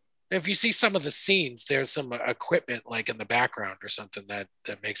 know. If you see some of the scenes, there's some equipment like in the background or something that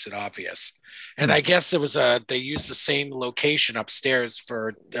makes it obvious. And I guess it was they used the same location upstairs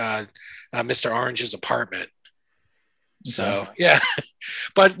for Mr. Orange's apartment. So yeah,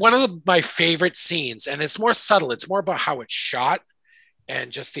 but one of my favorite scenes, and it's more subtle. It's more about how it's shot and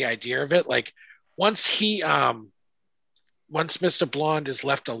just the idea of it. Like once Mr. Blonde is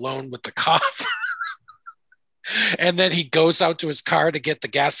left alone with the cop. And then he goes out to his car to get the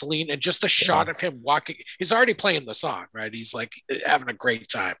gasoline, and just a shot of him walking. He's already playing the song, right? He's like having a great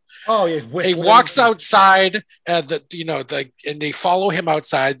time. Oh, yeah. He walks outside, and they follow him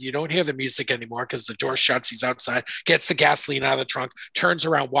outside. You don't hear the music anymore because the door shuts. He's outside, gets the gasoline out of the trunk, turns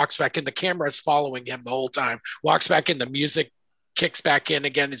around, walks back in. The camera is following him the whole time. Walks back in. The music kicks back in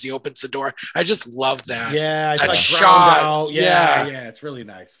again as he opens the door. I just love that. Yeah, that like shot. Yeah, it's really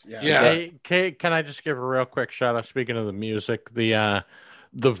nice. Yeah. Can I just give a real quick shout out? Speaking of the music, the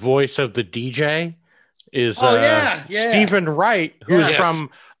voice of the DJ is Stephen Wright, who's from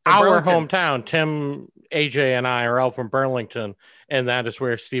our hometown. Tim, AJ, and I are all from Burlington, and that is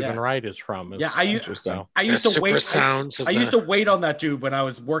where Stephen Wright is from. I used to wait on that dude when I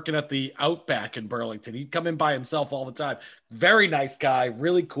was working at the Outback in Burlington. He'd come in by himself all the time. Very nice guy,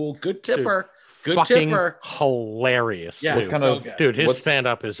 really cool, good tipper. Dude, good tipper. Hilarious. Yeah, dude, his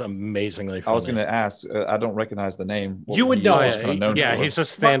stand-up is amazingly funny. I was going to ask, I don't recognize the name. You would know. He's a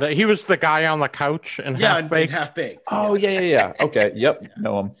stand-up. He was the guy on the couch and Half-Baked. Half-Baked. Oh, yeah. Okay, yep,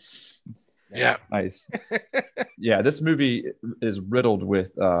 know him. Yeah. Nice. Yeah, this movie is riddled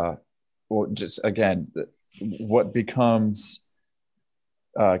with just again what becomes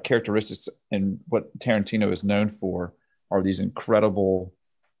characteristics, and what Tarantino is known for are these incredible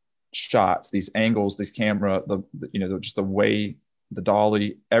shots, these angles, these camera, just the way, the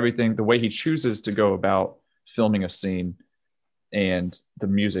dolly, everything, the way he chooses to go about filming a scene, and the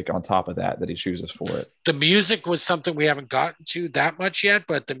music on top of that he chooses for it. The music was something we haven't gotten to that much yet,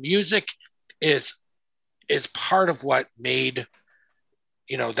 but the music is part of what made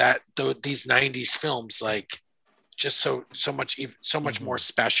these 90s films like just so much more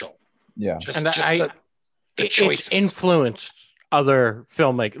special. Yeah. The choices. It influenced other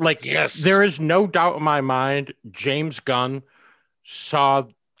filmmakers. Like, there is no doubt in my mind James Gunn saw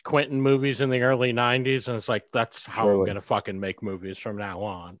Quentin movies in the early 90s and it's like, that's how I'm gonna fucking make movies from now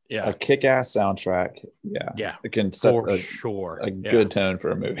on. Yeah, a kick-ass soundtrack. Yeah, it can set a good tone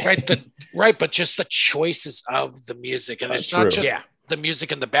for a movie. Right, but just the choices of the music, and it's not just the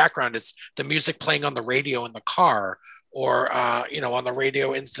music in the background, it's the music playing on the radio in the car, or on the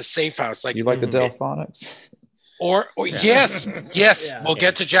radio in the safe house. Like, you like the Delphonics? Or yes, we'll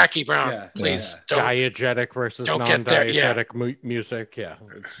get to Jackie Brown. Please don't. Diegetic versus non-diegetic music. Yeah.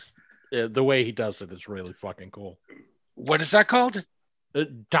 The way he does it is really fucking cool. What is that called?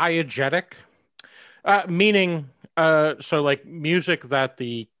 Diegetic, meaning so like music that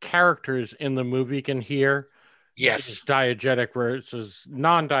the characters in the movie can hear. Yes. Diegetic versus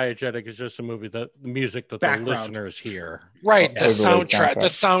non-diegetic is just a movie that the music that the listeners hear. Right. The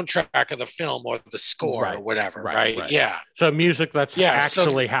soundtrack of the film or the score or whatever. Right. Yeah. So music that's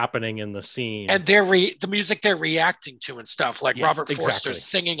actually happening in the scene. And the music they're reacting to and stuff. Like Robert Forster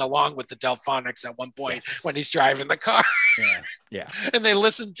singing along with the Delphonics at one point when he's driving the car. Yeah. And they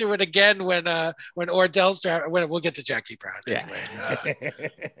listen to it again when Ordell's driving. We'll get to Jackie Brown anyway.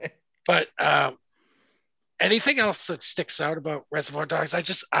 But anything else that sticks out about Reservoir Dogs? I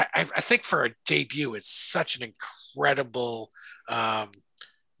think for a debut, it's such an incredible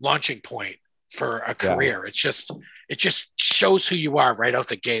launching point for a career. It just shows who you are right out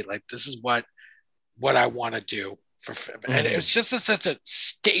the gate. Like, this is what I want to do for film. And it was just such a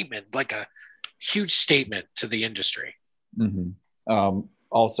statement, like a huge statement to the industry. Mm-hmm.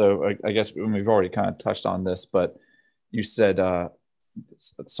 Also, I guess we've already kind of touched on this, but you said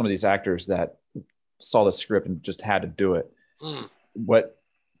some of these actors that saw the script and just had to do it. What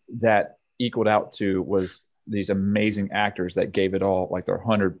that equaled out to was these amazing actors that gave it all, like their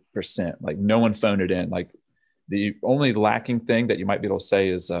 100%. Like, no one phoned it in. Like, the only lacking thing that you might be able to say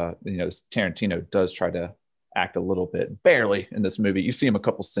is, Tarantino does try to act a little bit, barely, in this movie. You see him a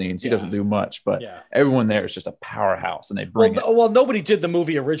couple scenes. He doesn't do much, but everyone there is just a powerhouse, and they bring it. Well, nobody did the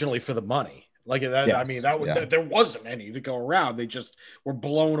movie originally for the money. Like that, there wasn't any to go around. They just were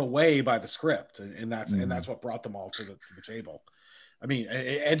blown away by the script, and that's what brought them all to the table. I mean,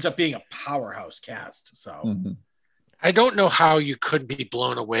 it ends up being a powerhouse cast. So, I don't know how you couldn't be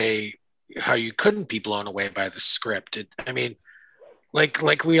blown away. How you couldn't be blown away by the script. I mean,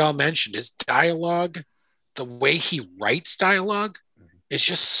 like we all mentioned, his dialogue, the way he writes dialogue, is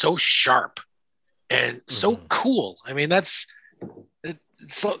just so sharp and so cool. I mean, it's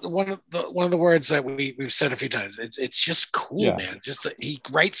one of the words that we've said a few times. It's just cool, man. Just that he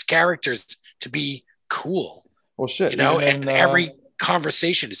writes characters to be cool. Well, shit, and every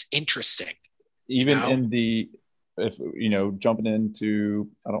conversation is interesting. Even in if jumping into,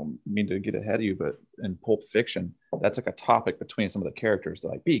 I don't mean to get ahead of you, but in Pulp Fiction, that's like a topic between some of the characters.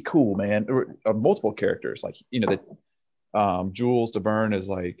 They're like, be cool, man. Or multiple characters, like Jules DeVerne is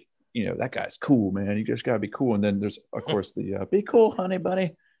like, that guy's cool, man. You just gotta be cool. And then there's of course the be cool, honey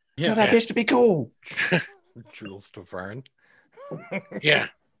bunny. Tell that bitch to be cool. Jules DeVerne. Yeah.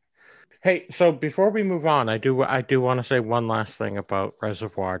 Hey, so before we move on, I do want to say one last thing about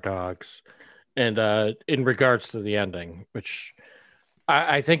Reservoir Dogs, and in regards to the ending, which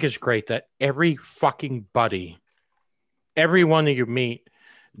I think is great, that every fucking buddy, everyone that you meet,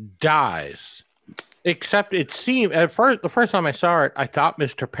 dies. Except it seemed the first time I saw it, I thought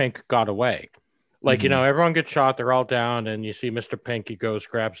Mr. Pink got away. Like, everyone gets shot, they're all down, and you see Mr. Pink, he goes,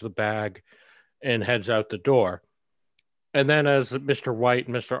 grabs the bag, and heads out the door. And then as Mr. White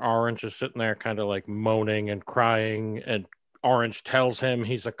and Mr. Orange is sitting there kind of like moaning and crying, and Orange tells him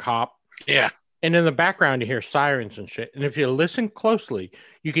he's a cop. Yeah. And in the background, you hear sirens and shit. And if you listen closely,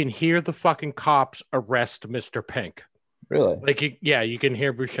 you can hear the fucking cops arrest Mr. Pink. Really? Like, you can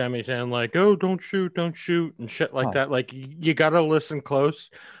hear Buscemi saying like, "Oh, don't shoot," and shit like that. Like, you got to listen close.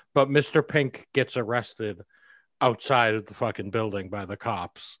 But Mr. Pink gets arrested outside of the fucking building by the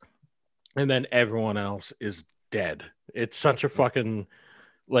cops. And then everyone else is dead. It's such a fucking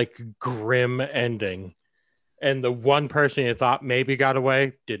like grim ending. And the one person you thought maybe got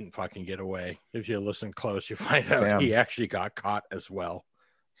away didn't fucking get away. If you listen close, you find out he actually got caught as well.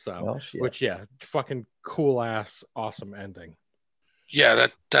 So, fucking cool ass, awesome ending. Yeah,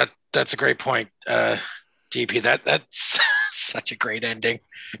 that's a great point, DP. That's such a great ending.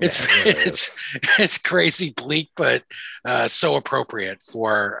 It's crazy bleak, but so appropriate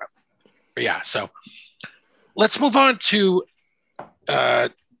for. So let's move on to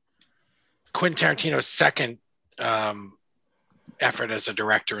Quentin Tarantino's second effort as a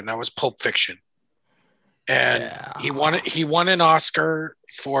director, and that was Pulp Fiction. And he won an Oscar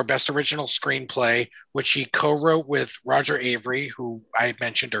for Best Original Screenplay, which he co-wrote with Roger Avary, who I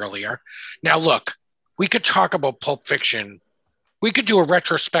mentioned earlier. Now, look, we could talk about Pulp Fiction. We could do a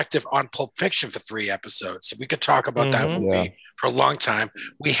retrospective on Pulp Fiction for 3 episodes. We could talk about that movie for a long time.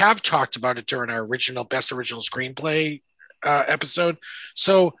 We have talked about it during our Best Original Screenplay episode.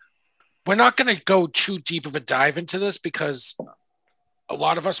 So we're not going to go too deep of a dive into this because a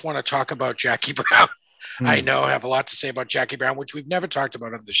lot of us want to talk about Jackie Brown. I know I have a lot to say about Jackie Brown, which we've never talked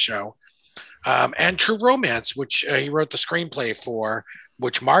about on the show. And True Romance, which he wrote the screenplay for,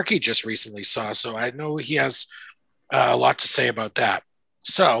 which Marky just recently saw. So I know he has a lot to say about that.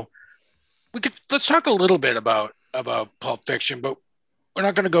 So let's talk a little bit about Pulp Fiction, but we're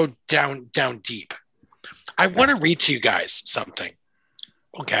not going to go down deep. I want to read to you guys something.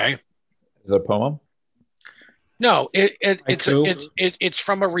 Okay. Is it a poem? No, it's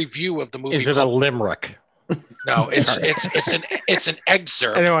from a review of the movie. Is it a limerick? No, it's an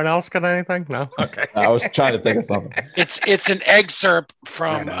excerpt. Anyone else got anything? No. Okay. I was trying to think of something. It's an excerpt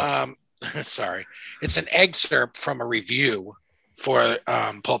from. Sorry, it's an excerpt from a review for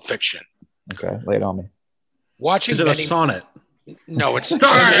Pulp Fiction. Okay, lay it on me. Is it a sonnet? No, it's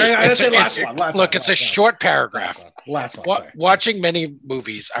a short paragraph. Last one. Watching many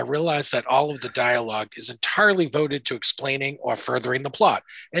movies, I realized that all of the dialogue is entirely devoted to explaining or furthering the plot,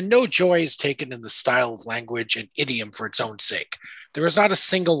 and no joy is taken in the style of language and idiom for its own sake. There is not a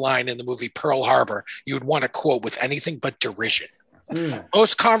single line in the movie Pearl Harbor you would want to quote with anything but derision.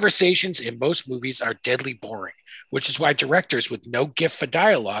 Most conversations in most movies are deadly boring, which is why directors with no gift for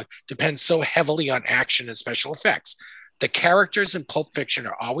dialogue depend so heavily on action and special effects. The characters in Pulp Fiction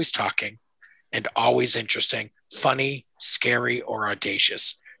are always talking and always interesting, funny, scary, or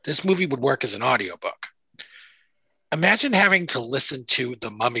audacious. This movie would work as an audiobook. Imagine having to listen to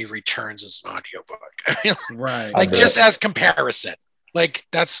The Mummy Returns as an audiobook. Right. Like, just as comparison. Like,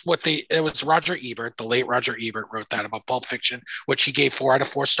 that's what it was Roger Ebert, the late Roger Ebert, wrote that about Pulp Fiction, which he gave 4 out of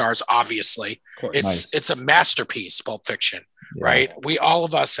 4 stars, obviously. It's a masterpiece, Pulp Fiction, right? All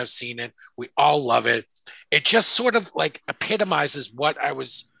of us have seen it. We all love it. It just sort of like epitomizes what I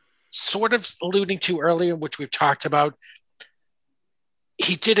was sort of alluding to earlier, which we've talked about.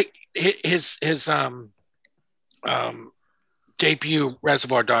 He did his debut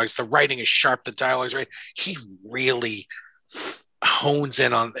Reservoir Dogs, the writing is sharp, the dialogue is right. He really hones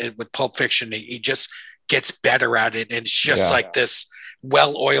in on it with Pulp Fiction. He just gets better at it, and it's just like this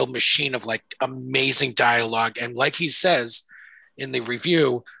well-oiled machine of like amazing dialogue. And like he says in the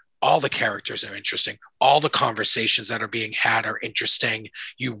review, all the characters are interesting. All the conversations that are being had are interesting.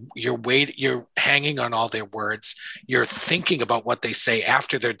 You're hanging on all their words. You're thinking about what they say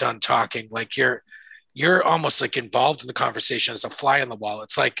after they're done talking. Like you're almost like involved in the conversation as a fly on the wall.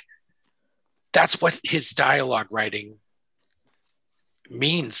 It's like that's what his dialogue writing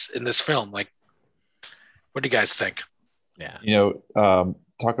means in this film. Like, what do you guys think? Yeah.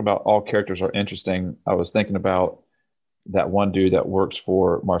 Talking about all characters are interesting. I was thinking about that one dude that works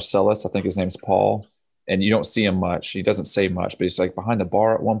for Marcellus. I think his name's Paul, and you don't see him much. He doesn't say much, but he's like behind the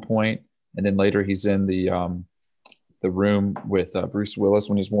bar at one point, and then later he's in the room with Bruce Willis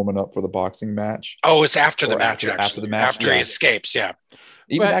when he's warming up for the boxing match. Oh, it's after the match. After the match, after he escapes. Yeah.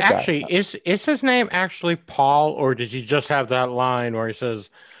 Even well, actually, is his name actually Paul, or did he just have that line where he says,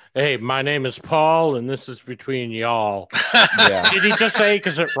 "Hey, my name is Paul, and this is between y'all"? Did he just say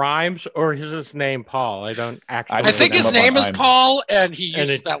because it rhymes, or is his name Paul? I don't actually. I think his name is Paul, and he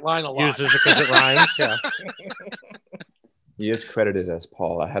uses that line a lot. Uses it because it rhymes. Yeah. He is credited as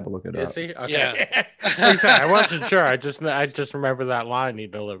Paul. I had to look it up. Is he? Okay. Yeah. I wasn't sure. I just remember that line he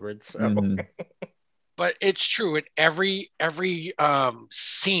delivered. So. But it's true. In every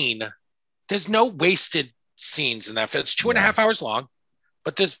scene, there's no wasted scenes in that film. It's 2.5 hours long.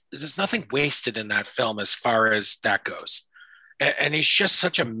 But there's nothing wasted in that film as far as that goes. And he's just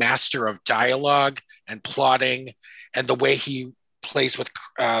such a master of dialogue and plotting, and the way he plays with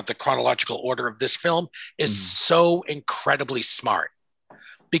the chronological order of this film is so incredibly smart.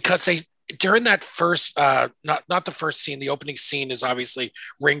 Because during that first, not the first scene, the opening scene is obviously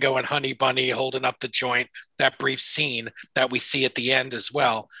Ringo and Honey Bunny holding up the joint, that brief scene that we see at the end as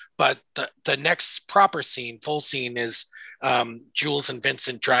well. But the next proper scene, full scene, is Jules and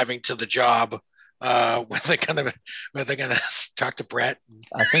Vincent driving to the job where they're gonna talk to Brett.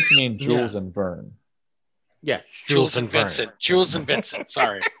 I think you mean Jules and Vern. Yeah, Jules and Vincent. Jules and Vincent.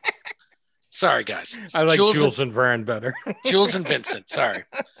 Sorry, guys. I like Jules and Vern better. Jules and Vincent. Sorry.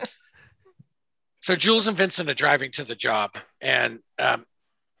 So Jules and Vincent are driving to the job, and I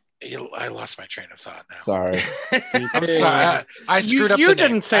lost my train of thought now. Sorry. I'm sorry. I screwed up the name. You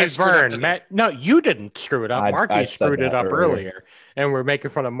didn't say Vern. Matt, no, you didn't screw it up. Marky screwed it up earlier. And we're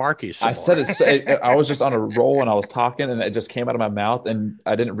making fun of Marky. I said it. I was just on a roll and I was talking and it just came out of my mouth. And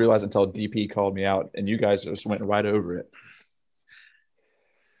I didn't realize until DP called me out and you guys just went right over it.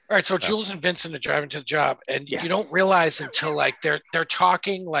 All right, so Jules and Vincent are driving to the job, and you don't realize until like they're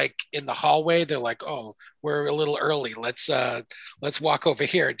talking like in the hallway. They're like, "Oh, we're a little early. Let's walk over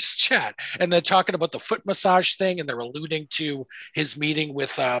here and just chat." And they're talking about the foot massage thing, and they're alluding to his meeting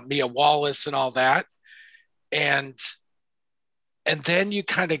with Mia Wallace and all that. And then you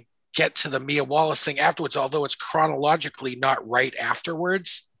kind of get to the Mia Wallace thing afterwards, although it's chronologically not right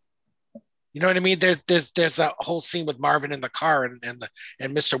afterwards. You know what I mean? There's that whole scene with Marvin in the car and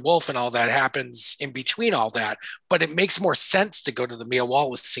Mr. Wolf and all that happens in between all that. But it makes more sense to go to the Mia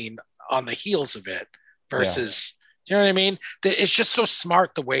Wallace scene on the heels of it versus, you know what I mean? It's just so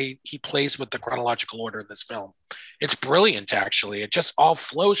smart the way he plays with the chronological order in this film. It's brilliant, actually. It just all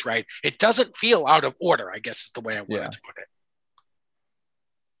flows right. It doesn't feel out of order, I guess is the way I wanted to put it.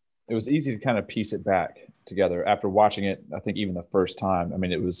 It was easy to kind of piece it back together after watching it. I think even the first time, I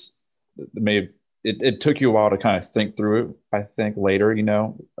mean, it took you a while to kind of think through it, I think later,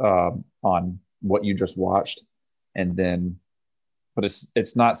 on what you just watched. And then, but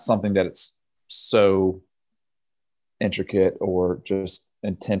it's not something that it's so intricate or just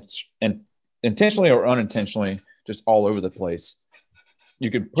intentionally or unintentionally, just all over the place.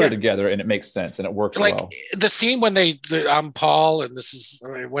 You could put it together and it makes sense and it works like well. The scene when I'm Paul and this is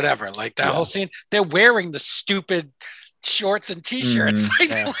whatever, like that whole scene, they're wearing the stupid shorts and t-shirts.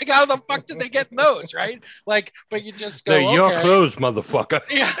 Like how the fuck did they get those, right? Like, but you just go, they're your clothes, motherfucker.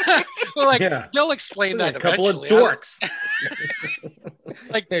 Yeah. Well, they'll explain that couple eventually. Of dorks.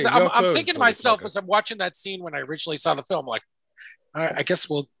 I'm thinking to myself as I'm watching that scene when I originally saw the film, like, all right, I guess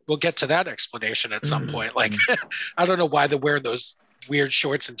we'll get to that explanation at some point. Like, I don't know why they're wearing those weird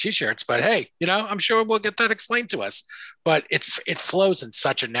shorts and t-shirts, but hey, I'm sure we'll get that explained to us. But it flows in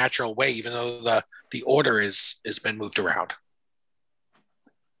such a natural way, even though the order has been moved around.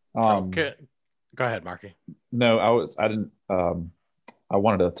 Okay. Go ahead, Marky. No, I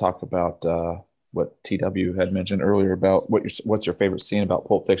wanted to talk about what TW had mentioned earlier about what's your favorite scene about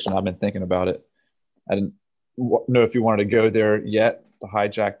Pulp Fiction. I've been thinking about it. I didn't know if you wanted to go there yet, to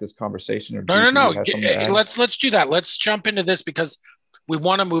hijack this conversation? Or No. have something to add? Let's do that. Let's jump into this because we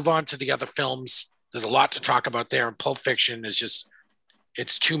want to move on to the other films. There's a lot to talk about there, and Pulp Fiction is just,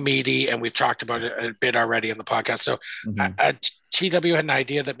 it's too meaty, and we've talked about it a bit already in the podcast. So TW had an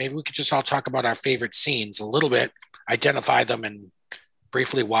idea that maybe we could just all talk about our favorite scenes a little bit, identify them, and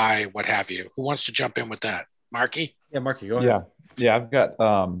briefly why, what have you. Who wants to jump in with that? Marky? Yeah, Marky, go ahead. Yeah, I've got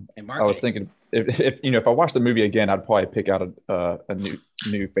Hey, Marky. I was thinking if I watch the movie again, I'd probably pick out a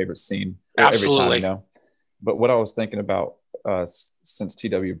new favorite scene Absolutely. every time, But what I was thinking about since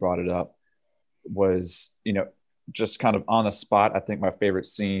TW brought it up was, just kind of on the spot, I think my favorite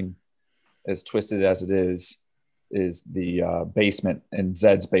scene, as twisted as it is the basement, in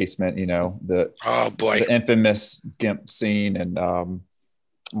Zed's basement, the infamous Gimp scene, and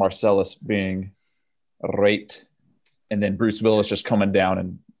Marcellus being raped, and then Bruce Willis just coming down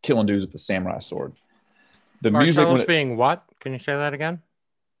and killing dudes with the samurai sword. The Marcellus music being what? Can you say that again?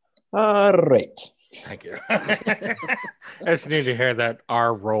 Raped. Thank you. I just need to hear that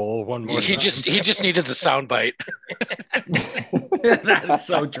R roll one more time. He just needed the soundbite. That is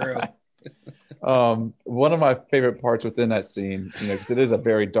so true. One of my favorite parts within that scene, because it is a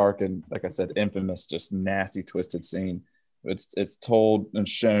very dark and, like I said, infamous, just nasty, twisted scene. It's told and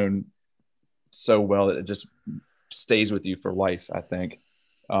shown so well that it just stays with you for life, I think.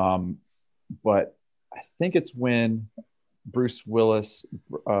 But I think it's when Bruce Willis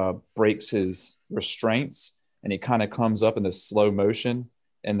breaks his restraints and he kind of comes up in this slow motion,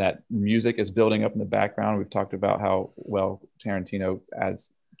 and that music is building up in the background. We've talked about how well Tarantino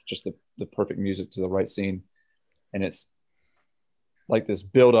adds just the perfect music to the right scene, and like this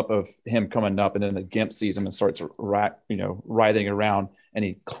buildup of him coming up, and then the Gimp sees him and starts writhing around, and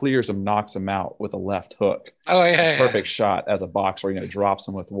he clears him, knocks him out with a left hook. Oh yeah, perfect shot as a boxer. Drops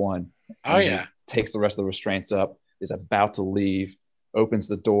him with one. Oh yeah, takes the rest of the restraints up, is about to leave, opens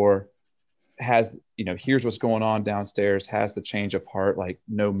the door, has here's what's going on downstairs, has the change of heart, like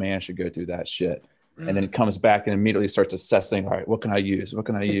no man should go through that shit. And then comes back and immediately starts assessing, all right, what can I use?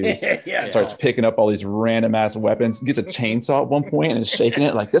 Starts picking up all these random ass weapons, gets a chainsaw at one point and is shaking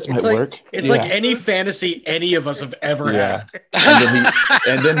it like, this might work. It's like any fantasy any of us have ever had.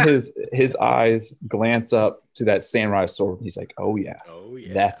 And then his eyes glance up to that samurai sword. He's like, oh yeah,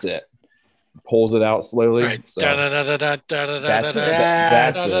 that's it. Pulls it out slowly. Right. So that's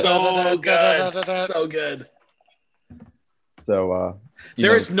so good. So good. So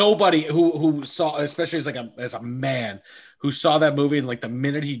there is nobody who saw, especially as a man, who saw that movie, and like the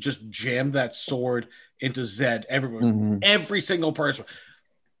minute he just jammed that sword into Zed, everyone, every single person,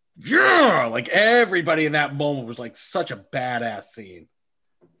 like everybody in that moment was like such a badass scene.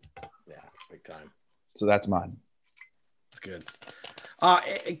 Yeah, big time. So that's mine. It's good.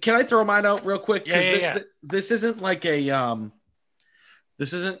 Can I throw mine out real quick? Yeah. This isn't like this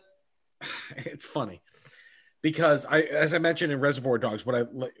isn't. It's funny. Because as I mentioned in Reservoir Dogs,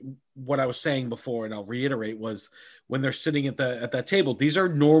 what I was saying before, and I'll reiterate, was when they're sitting at that table, these are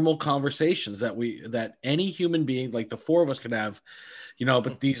normal conversations that any human being, like the four of us, could have,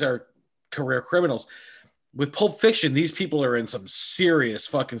 but these are career criminals. With Pulp Fiction, these people are in some serious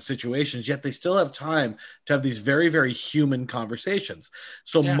fucking situations, yet they still have time to have these very, very human conversations.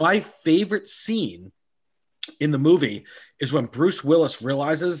 So my favorite scene in the movie is when Bruce Willis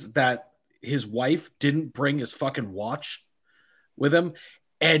realizes that his wife didn't bring his fucking watch with him.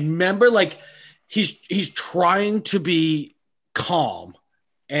 And remember, like he's trying to be calm,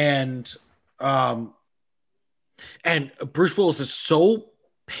 and Bruce Willis is so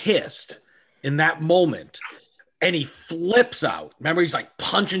pissed in that moment, and he flips out. Remember, he's like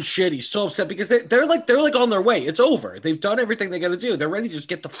punching shit. He's so upset because they're like on their way. It's over. They've done everything they got to do. They're ready to just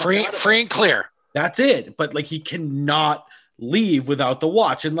get the fuck out free and clear. That's it. But like he cannot leave without the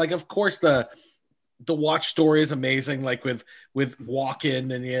watch, and like of course the watch story is amazing, like with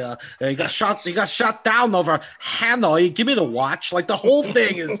Walken, and he got shot down over Hanoi, give me the watch. Like the whole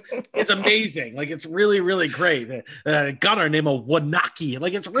thing is amazing. Like it's really, really great. Gunner named a Wanaki,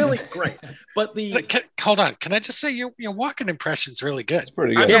 like it's really great. But hold on, can I just say your Walken impression is really good. It's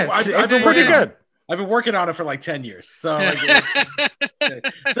pretty good. I've been pretty good. I've been working on it for like 10 years. So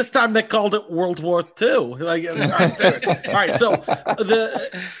this time they called it World War II. Like, all right. So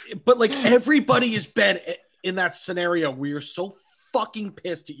but like everybody has been in that scenario where you're so fucking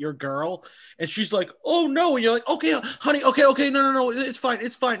pissed at your girl, and she's like, "Oh no," and you're like, "Okay, honey, okay, no, it's fine.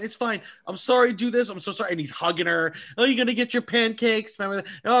 I'm sorry, do this. I'm so sorry." And he's hugging her. "Oh, you're gonna get your pancakes? Remember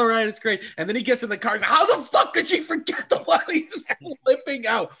that? All right, it's great." And then he gets in the car. He's like, "How the fuck could she forget the one?" He's flipping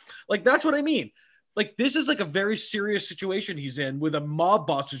out. Like that's what I mean. Like, this is like a very serious situation he's in with a mob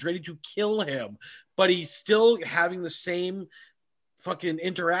boss who's ready to kill him, but he's still having the same fucking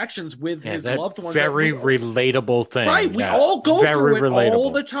interactions with his that loved ones. very relatable thing. Right. We Yeah. all go Very through it relatable.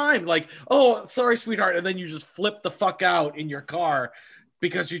 all the time. Like, oh, sorry, sweetheart. And then you just flip the fuck out in your car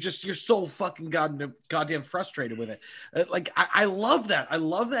because you're so fucking goddamn frustrated with it. Like, I love that. I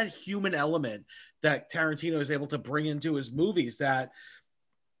love that human element that Tarantino is able to bring into his movies, that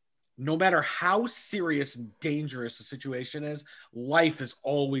no matter how serious and dangerous the situation is, life is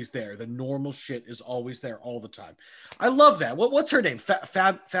always there. The normal shit is always there all the time. I love that. What's her name?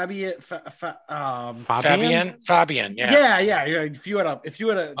 Fabian. Fabian. Yeah. Yeah. If you had a,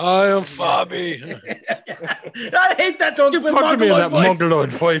 I am Fabi. I hate that Don't stupid talk to me in that mongoloid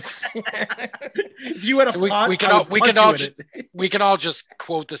mongoloid voice. voice. If you had a pot, we can all just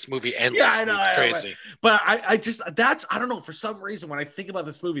quote this movie endlessly. Yeah, I know, It's crazy. But I don't know, for some reason when I think about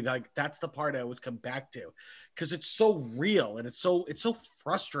this movie, like that's the part I always come back to, because it's so real and it's so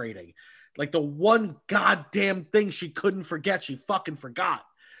frustrating. Like, the one goddamn thing she couldn't forget, she fucking forgot.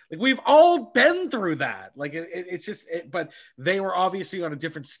 Like, we've all been through that. Like, it's just, but they were obviously on a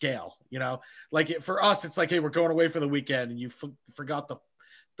different scale, you know. Like, for us, it's like, hey, we're going away for the weekend, and you forgot the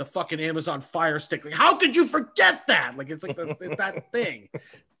fucking Amazon Fire Stick. Like, how could you forget that? Like, it's like that thing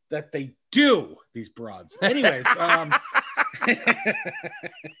that they do, these broads. Anyways,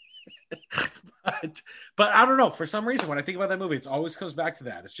 but I don't know. For some reason, when I think about that movie, it always comes back to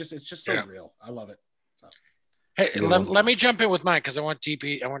that. It's just so real. I love it. So. Hey, let me jump in with mine, because I want to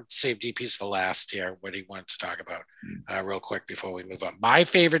save DP's for last here, what he wanted to talk about real quick before we move on. My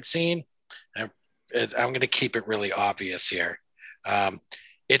favorite scene, I'm going to keep it really obvious here.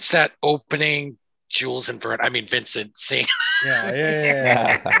 It's that opening Vincent scene.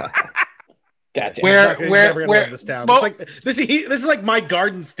 Yeah. Gotcha. Where this town. It's like this is like my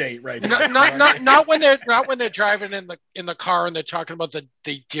garden state right now. Not when they're driving in the car and they're talking about the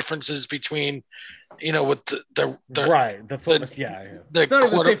differences between, you know, with the right, the focus, the it's not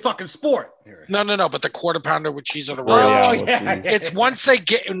even say fucking sport. No, but the quarter pounder with cheese on the road. Oh, yeah. It's once they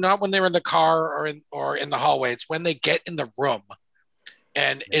get, not when they're in the car or in the hallway. It's when they get in the room,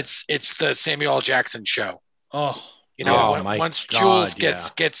 and it's the Samuel L. Jackson show. Oh. You know, once Jules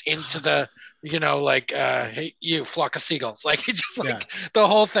gets into the, you know, like, hey, you flock of seagulls, like, he just the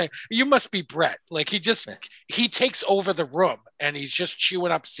whole thing. You must be Brett. Like, he takes over the room and he's just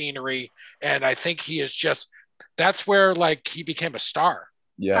chewing up scenery. And I think that's where, like, he became a star.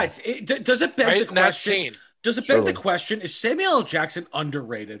 Yeah. Guys, does it beg the question? Does it beg the question? Is Samuel L. Jackson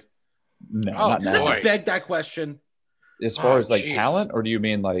underrated? No, not now. Does it beg that question? As far as like talent, or do you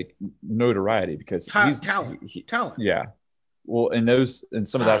mean like notoriety? Because talent. Yeah. Well, in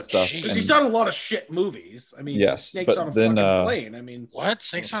some of that stuff, he's done a lot of shit movies. I mean, yes, Snakes on a fucking plane. I mean, what?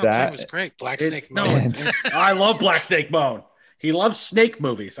 Snakes on a plane was great. Black Snake Moan. I love Black Snake Moan. He loves snake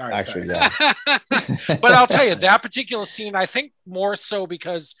movies. All right, actually, yeah. But I'll tell you, that particular scene, I think more so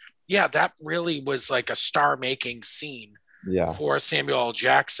because, that really was like a star-making scene for Samuel L.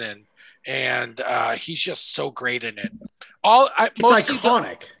 Jackson. And he's just so great in it. It's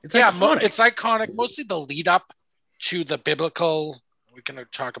iconic. It's iconic. Mostly the lead up to the biblical. We can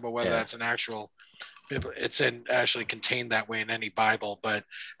talk about whether that's an actual. It's actually contained that way in any Bible, but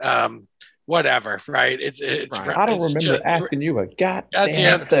whatever, right? It's right. I don't remember asking you a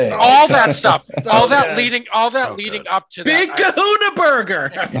goddamn thing. All that stuff, all that leading up to Big that. Kahuna Burger.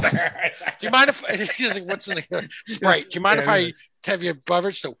 Do you mind if what's in the Sprite? Do you mind if I have your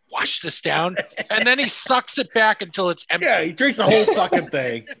beverage to wash this down? And then he sucks it back until it's empty. Yeah, he drinks the whole fucking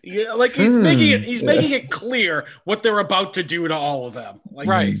thing. Yeah, like he's making it clear what they're about to do to all of them. Like,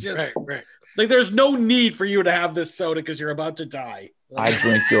 right. Like, there's no need for you to have this soda because you're about to die. I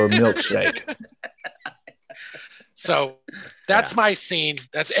drink your milkshake. So that's my scene.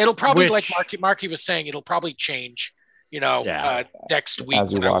 It'll probably, like Marky was saying, it'll probably change, next week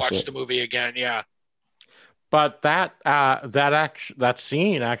when I watch the movie again. Yeah. But that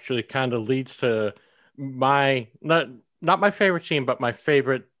scene actually kind of leads to my not my favorite scene, but my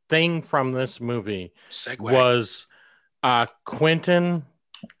favorite thing from this movie was Quentin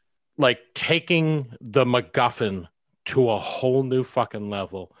like taking the MacGuffin to a whole new fucking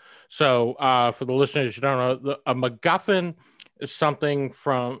level. So for the listeners who don't know, a MacGuffin is something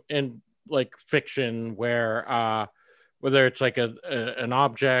from in like fiction where whether it's like an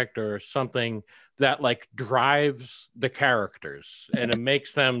object or something that like drives the characters and it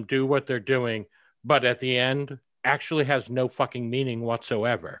makes them do what they're doing, but at the end actually has no fucking meaning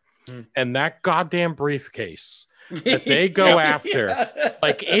whatsoever. And that goddamn briefcase that they go after,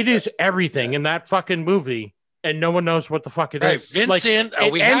 like, it is everything in that fucking movie, and no one knows what the fuck it is. Vincent,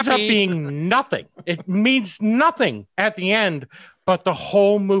 like, it ends up being nothing. It means nothing at the end, but the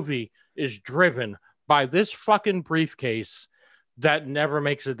whole movie is driven by this fucking briefcase that never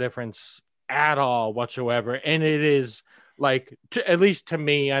makes a difference at all whatsoever. And it is like, at least to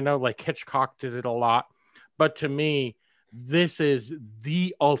me, I know like Hitchcock did it a lot, but to me, this is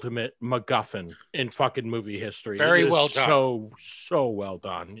the ultimate MacGuffin in fucking movie history. Very well done. So well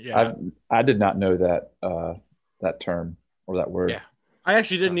done. Yeah. I did not know that that term or that word. Yeah. I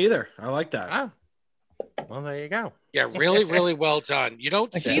actually didn't either. I like that. Oh. Well, there you go. Yeah, really, really well done. You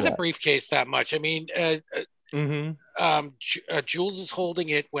don't Thank see you. the briefcase that much. I mean, Jules is holding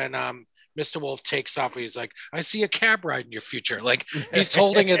it when Mr. Wolf takes off. He's like, "I see a cab ride in your future." Like he's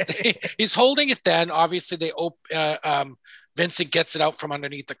holding it. He's holding it. Then obviously Vincent gets it out from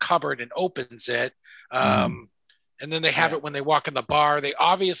underneath the cupboard and opens it. And then they have it when they walk in the bar.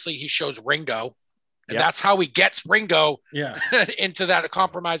 He shows Ringo. And that's how he gets Ringo into that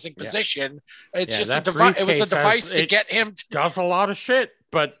compromising position. It's just a device. It was a device to get him. Does a lot of shit,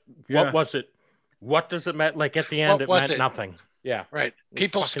 but what was it? What does it mean? Like at the end, it meant nothing. Yeah, right.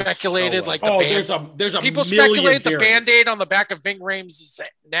 People speculated like there's a people speculate the Band-Aid on the back of Ving Rhames'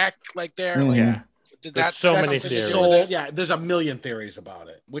 neck, like there. Mm-hmm. Like, yeah. That's so many theories. There's a million theories about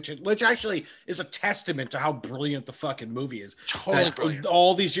it, which actually is a testament to how brilliant the fucking movie is. Totally brilliant.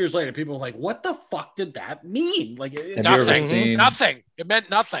 All these years later, people are like, "What the fuck did that mean?" Like nothing. It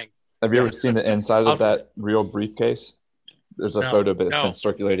meant nothing. Have you ever seen the inside of that real briefcase? There's a photo that's been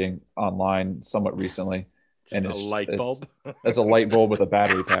circulating online somewhat recently, and it's a light bulb. It's a light bulb with a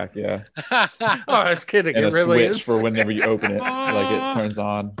battery pack. Yeah. Oh, I was kidding. And it a really switch is. for whenever you open it, like it turns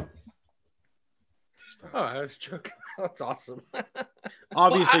on. Oh, I was joking. That's awesome.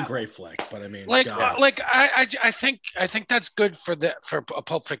 Obviously, great flick, but I mean, I think that's good for a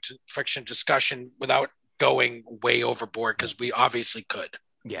Pulp Fiction discussion without going way overboard because we obviously could.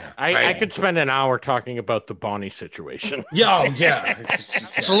 Yeah, I could spend an hour talking about the Bonnie situation.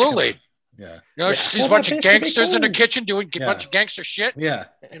 Absolutely. Yeah. You know, she's a bunch of gangsters in her kitchen doing a bunch of gangster shit. Yeah.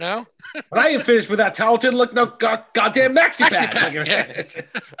 You know? But I ain't finished with that towel. Didn't look no goddamn maxi pad.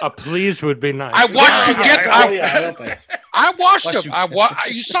 A please would be nice. I watched you get I washed them.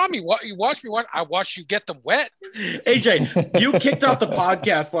 You saw me. You watched me. I watched you get them wet. AJ, you kicked off the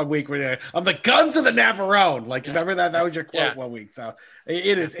podcast one week where I'm the guns of the Navarone. Like, remember that? That was your quote one week. So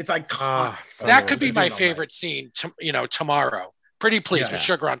it's iconic. That could be my favorite scene, tomorrow. Pretty please with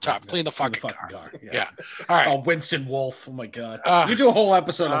sugar on top. Clean the fucking car. Yeah. All right. Oh, Winston Wolfe. Oh my God. You do a whole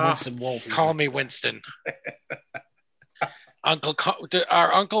episode on Winston Wolfe. Call me Winston. Our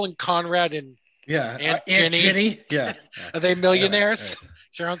uncle and Conrad and Aunt Ginny. Yeah. Are they millionaires?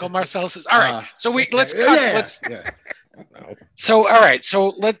 Is your Uncle Marcel says. All right. So let's cut. So all right.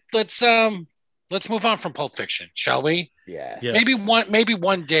 So let's move on from Pulp Fiction, shall we? Yeah. Yes. Maybe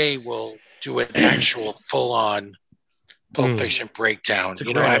one day we'll do an actual full on Pulp Fiction breakdown.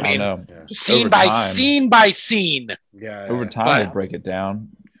 You know what I mean? Scene by scene. Yeah. Over time, we'll break it down.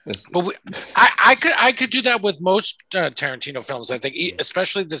 But I could do that with most Tarantino films. I think,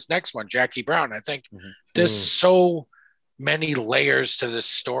 especially this next one, Jackie Brown. I think there's so many layers to this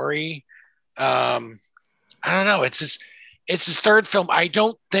story. I don't know. It's his third film. I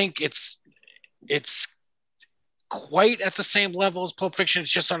don't think it's quite at the same level as Pulp Fiction.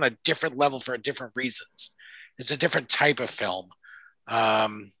 It's just on a different level for different reasons. It's a different type of film.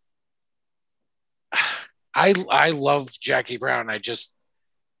 I love Jackie Brown.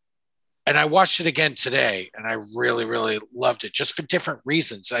 I watched it again today, and I really, really loved it just for different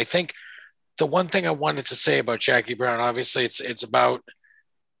reasons. I think the one thing I wanted to say about Jackie Brown, obviously, it's about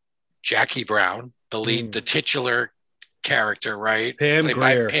Jackie Brown, the lead, the titular character, right? Played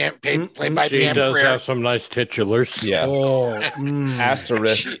by Pam Grier. Have some nice titulars. Yeah.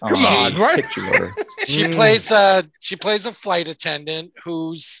 Asterisk. Come on, right? Titular. She plays a flight attendant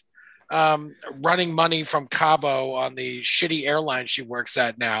who's running money from Cabo on the shitty airline she works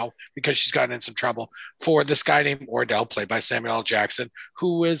at now because she's gotten in some trouble for this guy named Ordell, played by Samuel L. Jackson,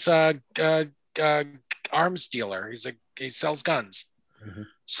 who is a arms dealer. He sells guns.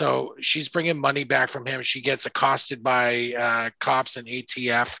 So she's bringing money back from him. She gets accosted by cops and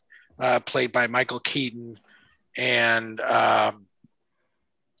ATF, played by Michael Keaton. And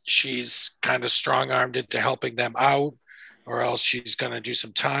she's kind of strong-armed into helping them out, or else she's going to do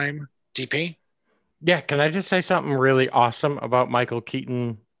some time. DP? Yeah, can I just say something really awesome about Michael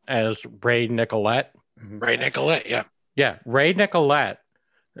Keaton as Ray Nicolette? Ray Nicolette, yeah. Yeah, Ray Nicolette.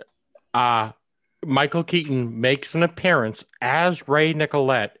 Michael Keaton makes an appearance as Ray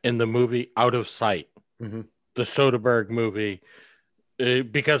Nicolette in the movie Out of Sight, the Soderbergh movie,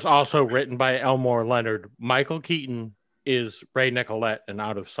 because also written by Elmore Leonard. Michael Keaton is Ray Nicolette in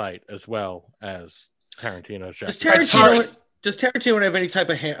Out of Sight, as well as Tarantino's Jackie. Does Tarantino have any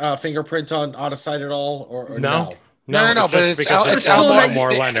type of fingerprint on Out of Sight at all? Or no? No, but just it's because it's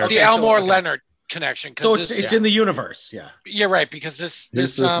Elmore Leonard. The Elmore Leonard connection. So it's in the universe. Yeah. You're right, because this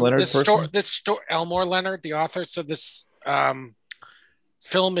Leonard person? Elmore Leonard, the author. So this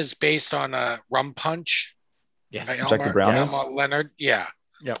film is based on Rum Punch. Yeah, by Jackie Brown is? Elmore Leonard. Yeah.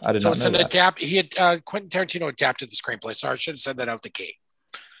 Yep. I did So not it's know an that. He had Quentin Tarantino adapted the screenplay. So I should have said that out the gate.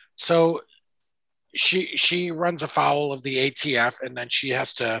 So she runs afoul of the ATF, and then she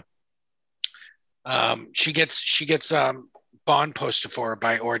has to. She gets bond posted for her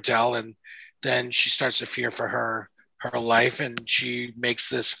by Ordell, and then she starts to fear for her life, and she makes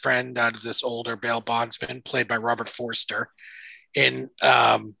this friend out of this older bail bondsman played by Robert Forster in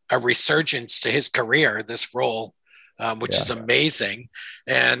a resurgence to his career, this role, which is amazing.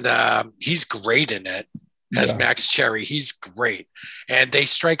 And he's great in it as Max Cherry. He's great. And they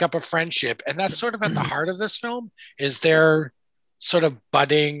strike up a friendship. And that's sort of at the heart of this film, is their sort of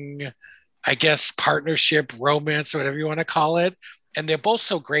budding, I guess, partnership, romance, whatever you want to call it. And they're both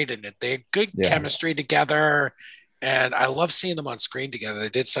so great in it. They have good chemistry together. And I love seeing them on screen together. They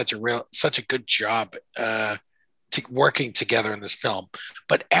did such a good job working together in this film.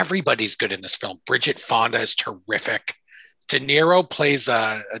 But everybody's good in this film. Bridget Fonda is terrific. De Niro plays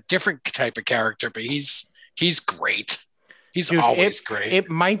a different type of character, but he's great. He's always great. It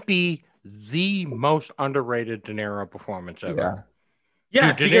might be the most underrated De Niro performance ever. Yeah.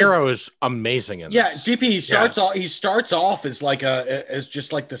 Yeah, De Niro is amazing in this. Yeah, DP he starts off as like as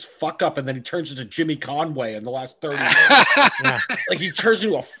just like this fuck up, and then he turns into Jimmy Conway in the last 30 minutes. Like he turns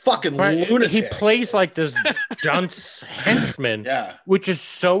into a fucking lunatic. He plays like this dunce henchman, which is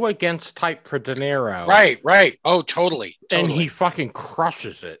so against type for De Niro. Right. Oh, totally. And he fucking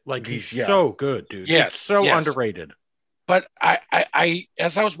crushes it. Like he's so good, dude. Yes, he's so underrated. But I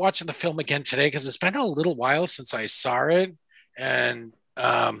as I was watching the film again today, because it's been a little while since I saw it, and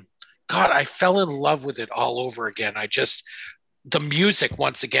God, I fell in love with it all over again. The music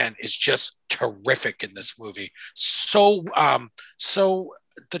once again is just terrific in this movie. So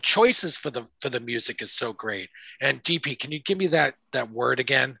the choices for the music is so great. And DP, can you give me that word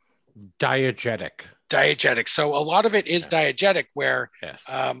again? Diegetic. So a lot of it is diegetic, where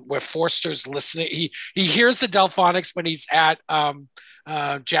Forster's listening. He hears the Delphonics when he's at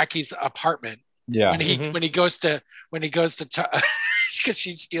Jackie's apartment. Yeah. When he goes to because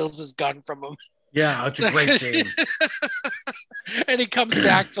she steals his gun from him. Yeah, it's a great scene. And he comes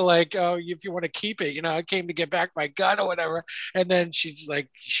back to like, oh, if you want to keep it, I came to get back my gun or whatever. And then she's like,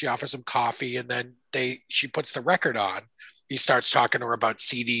 she offers him coffee, and then she puts the record on. He starts talking to her about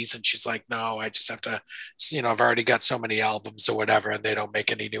CDs, and she's like, no, I just have to, I've already got so many albums or whatever, and they don't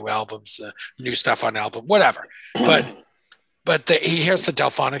make any new albums, new stuff on album, whatever. But he hears the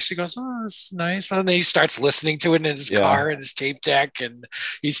Delphonics. He goes, oh, that's nice. And then he starts listening to it in his car and his tape deck, and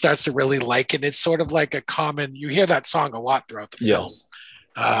he starts to really like it. It's sort of like you hear that song a lot throughout the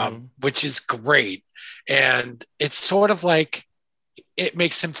film, which is great. And it's sort of like, it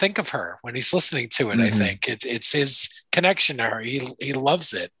makes him think of her when he's listening to it. I think it's his connection to her. He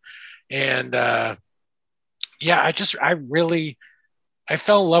loves it. And I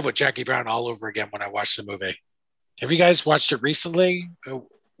fell in love with Jackie Brown all over again when I watched the movie. Have you guys watched it recently?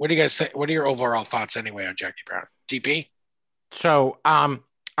 What do you guys think? What are your overall thoughts anyway on Jackie Brown? DP? So, all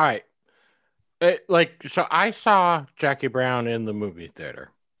right. So I saw Jackie Brown in the movie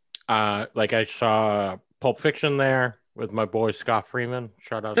theater. I saw Pulp Fiction there with my boy Scott Freeman.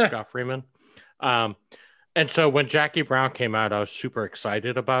 Shout out Scott Freeman. And so when Jackie Brown came out, I was super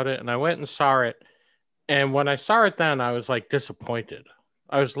excited about it, and I went and saw it. And when I saw it then, I was like disappointed.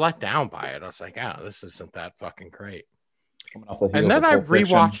 I was let down by it. I was like, oh, this isn't that fucking great. And then I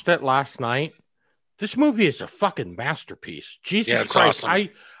rewatched it last night. This movie is a fucking masterpiece. Jesus Christ. Awesome.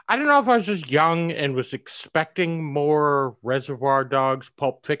 I don't know if I was just young and was expecting more Reservoir Dogs,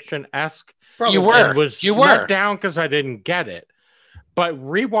 Pulp Fiction-esque. You were. Let down because I didn't get it. But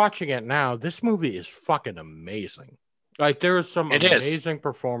rewatching it now, this movie is fucking amazing. Like, there are some amazing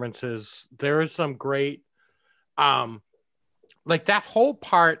performances. There is some great... like that whole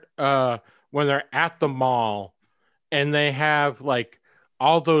part when they're at the mall and they have like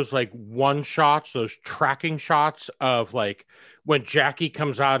all those like one shots, those tracking shots of like when Jackie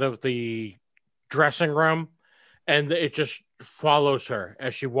comes out of the dressing room and it just follows her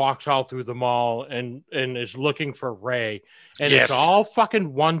as she walks all through the mall and is looking for Ray. And it's all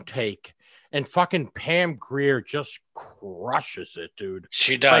fucking one take. And fucking Pam Grier just crushes it, dude.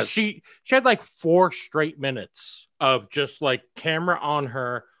 She does. Like she had like 4 straight minutes of just like camera on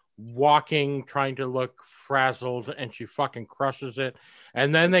her walking, trying to look frazzled, and she fucking crushes it.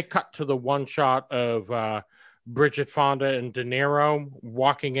 And then they cut to the one shot of Bridget Fonda and De Niro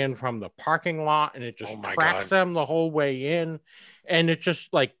walking in from the parking lot, and it just tracks them the whole way in, and it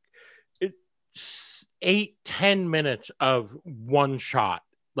just like it's 8-10 minutes of one shot,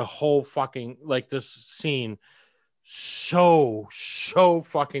 the whole fucking like this scene, so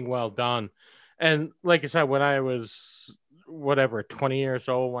fucking well done. And like I said, when I was 20 years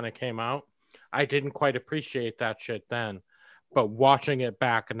old when it came out, I didn't quite appreciate that shit then, but watching it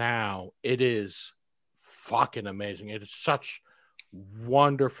back now, it is fucking amazing. It is such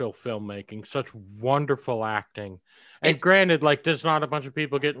wonderful filmmaking, such wonderful acting. And granted, like there's not a bunch of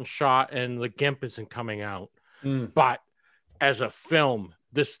people getting shot and the GIMP isn't coming out, but as a film,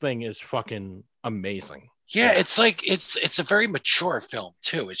 this thing is fucking amazing. Yeah, it's like it's a very mature film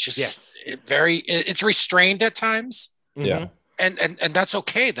too. It's just it's restrained at times. Yeah. And that's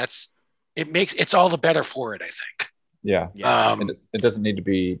okay. It's all the better for it, I think. Yeah. And it doesn't need to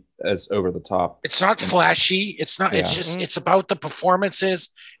be as over the top. It's not flashy. It's not. It's just. It's about the performances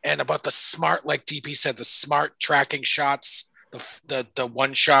and about the smart, like DP said, the smart tracking shots, the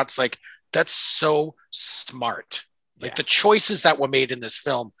one shots. Like that's so smart. Like the choices that were made in this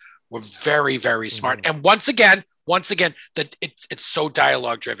film were very, very smart. And once again, that it's so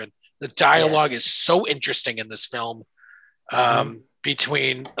dialogue driven. The dialogue is so interesting in this film,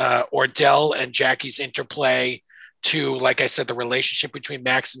 between Ordell and Jackie's interplay. To, like I said, the relationship between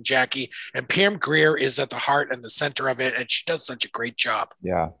Max and Jackie, and Pam Grier is at the heart and the center of it, and she does such a great job.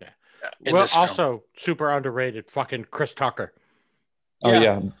 Yeah. Well, also super underrated, fucking Chris Tucker. Oh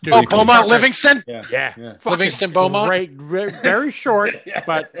yeah. Dude, Beaumont Livingston. Yeah. Livingston Beaumont. Great, very short,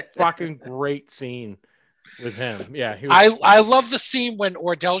 but fucking great scene with him. Yeah. I love the scene when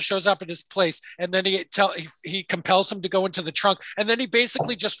Ordell shows up at his place, and then he compels him to go into the trunk, and then he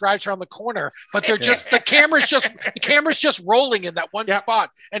basically just drives around the corner. But they're just the camera's just rolling in that one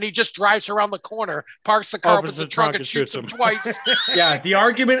spot, and he just drives around the corner, parks the car, opens the trunk, and shoots him twice. Yeah, the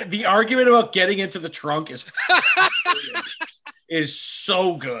argument about getting into the trunk is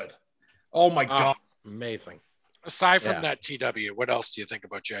so good. Oh my god, amazing. Aside from that, TW, what else do you think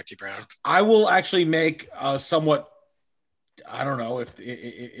about Jackie Brown? I will actually make somewhat. I don't know if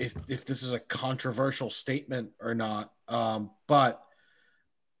this is a controversial statement or not, but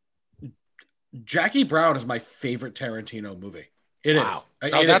Jackie Brown is my favorite Tarantino movie. It is.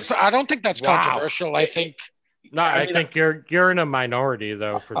 I don't think that's controversial. I think. No, I think you're in a minority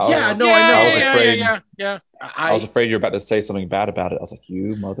though. I know. I was afraid. Yeah. I was afraid you were about to say something bad about it. I was like,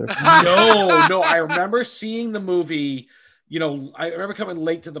 "You mother." No. I remember seeing the movie. I remember coming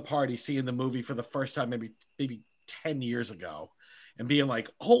late to the party, seeing the movie for the first time, maybe 10 years ago, and being like,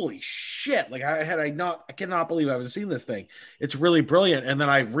 "Holy shit!" Like I cannot believe I haven't seen this thing. It's really brilliant. And then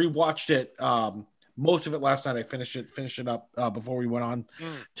I rewatched it, most of it last night. I finished it up before we went on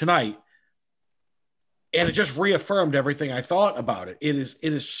tonight. And it just reaffirmed everything I thought about it. It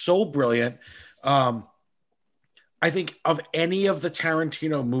is so brilliant. I think of any of the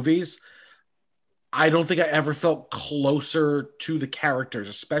Tarantino movies, I don't think I ever felt closer to the characters,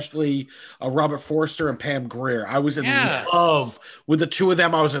 especially Robert Forster and Pam Grier. I was in love with the two of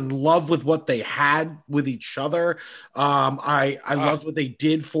them. I was in love with what they had with each other. I loved what they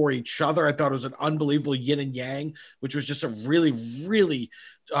did for each other. I thought it was an unbelievable yin and yang, which was just a really, really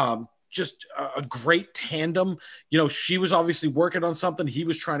just a great tandem. She was obviously working on something. He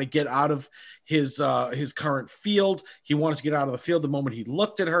was trying to get out of his current field. He wanted to get out of the field. The moment he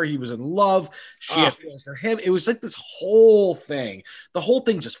looked at her, he was in love. She had feelings for him. It was like this whole thing. The whole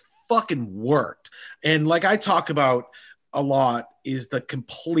thing just fucking worked. And like I talk about a lot is the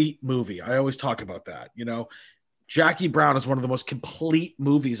complete movie. I always talk about that, Jackie Brown is one of the most complete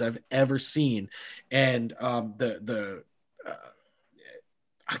movies I've ever seen. And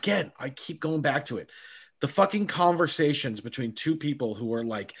again, I keep going back to it. The fucking conversations between two people who are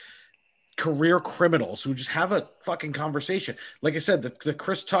like career criminals who just have a fucking conversation. Like I said, the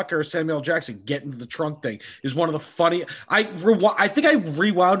Chris Tucker, Samuel L. Jackson get into the trunk thing is one of the funny. I think I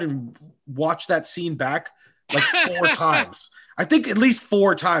rewound and watched that scene back like 4 times. I think at least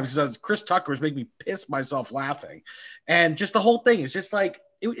 4 times because Chris Tucker was making me piss myself laughing. And just the whole thing is just like,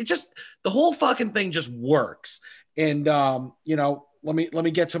 it just, the whole fucking thing just works. And, let me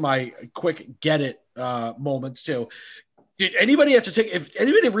get to my quick get it moments too. Did anybody have to if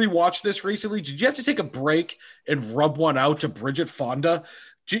anybody rewatched this recently, did you have to take a break and rub one out to Bridget Fonda?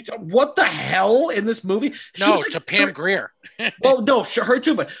 What the hell in this movie? No, to Pam Grier. Well, no, her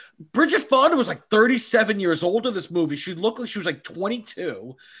too, but Bridget Fonda was like 37 years old in this movie. She looked like she was like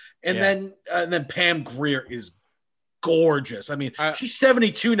 22. And then Pam Grier is gorgeous. I mean, she's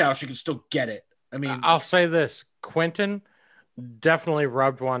 72 now. She can still get it. I mean, I'll say this, Quentin definitely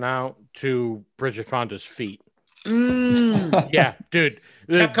rubbed one out to Bridget Fonda's feet. Yeah, dude.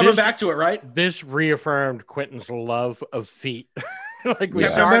 Kept coming back to it, right? This reaffirmed Quentin's love of feet. Like we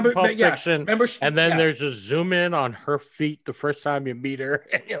Yeah. start Pulp Fiction, remember, and then there's a zoom in on her feet the first time you meet her.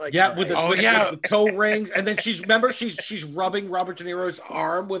 And you're like, with the toe rings, and then she's rubbing Robert De Niro's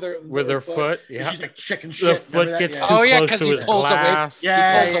arm with her foot. Yeah, she's like chicken shit. The foot gets too close to his pulls glass. Away.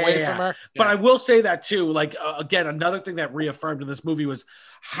 Yeah, he pulls away from her. But I will say that too. Like again, another thing that reaffirmed in this movie was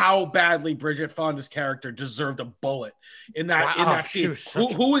how badly Bridget Fonda's character deserved a bullet in that scene.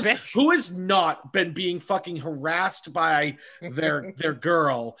 Who has not been being fucking harassed by their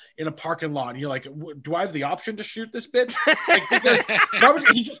girl in a parking lot? And you're like, do I have the option to shoot this bitch? Like, because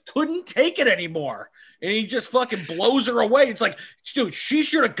Robert, he just couldn't take it anymore, and he just fucking blows her away. It's like, dude, she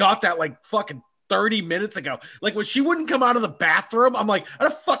should have got that like fucking 30 minutes ago. Like when she wouldn't come out of the bathroom, I'm like, I'd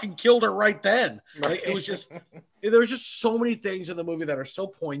have fucking killed her right then. Like, it was just, there was just so many things in the movie that are so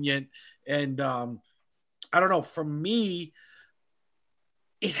poignant. And I don't know, for me,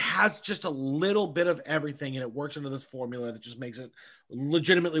 it has just a little bit of everything, and it works into this formula that just makes it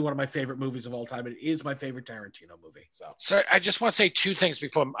legitimately one of my favorite movies of all time. It is my favorite Tarantino movie. So I just want to say two things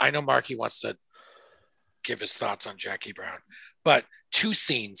before I know Marky wants to give his thoughts on Jackie Brown, but two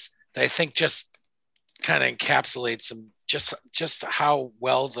scenes that I think just kind of encapsulates some just how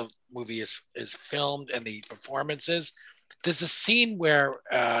well the movie is filmed and the performances. There's a scene where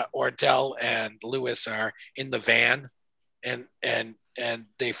Ordell and Lewis are in the van, and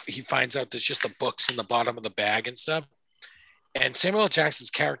he finds out there's just the books in the bottom of the bag and stuff. And Samuel L.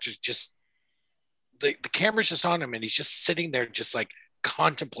 Jackson's character just the camera's just on him, and he's just sitting there, just like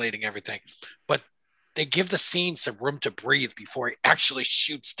contemplating everything. But they give the scene some room to breathe before he actually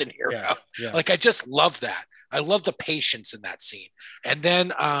shoots De Niro. Yeah. Like, I just love that. I love the patience in that scene. And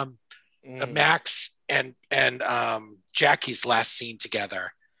then Max and Jackie's last scene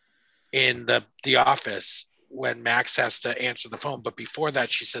together in the office when Max has to answer the phone. But before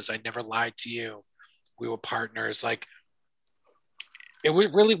that, she says, "I never lied to you. We were partners." Like, it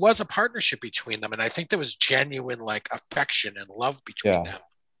really was a partnership between them. And I think there was genuine like affection and love between them.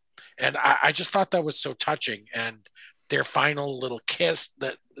 And I just thought that was so touching. And their final little kiss,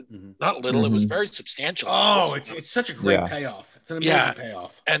 not little, it was very substantial. Oh, it's such a great payoff. It's an amazing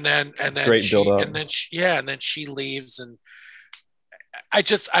payoff. And then great build up. And then she leaves. And I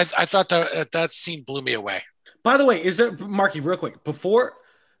thought that scene blew me away. By the way, is there, Marky, real quick, before,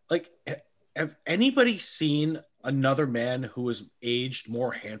 like, have anybody seen another man who is aged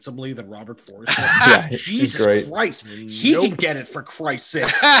more handsomely than Robert Forster? Jesus Christ. He can get it, for Christ's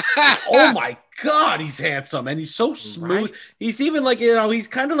sake. Oh my God, he's handsome, and he's so smooth. Right? He's even like, he's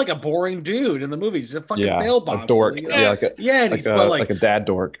kind of like a boring dude in the movies. He's a fucking bail bondsman. A dork. Like a dad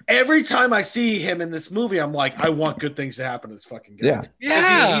dork. Every time I see him in this movie, I'm like, I want good things to happen to this fucking guy.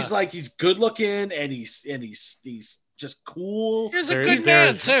 He's good looking, and he's just cool. He's a good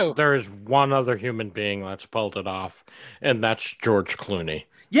man too. There is one other human being that's pulled it off, and that's George Clooney.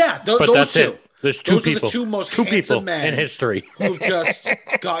 Yeah, but those that's two. It. There's two people, the two most two people men in history who've just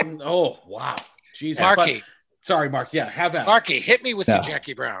gotten. Oh wow, Jesus. Marky, sorry, Mark. Yeah, have that. Marky, hit me with your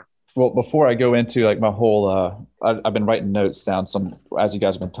Jackie Brown. Well, before I go into like my whole, I've been writing notes down as you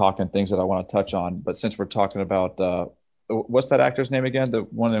guys have been talking, things that I want to touch on. But since we're talking about, what's that actor's name again? The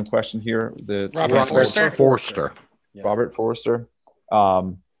one in question here, Robert Forster. Yeah. Robert Forster.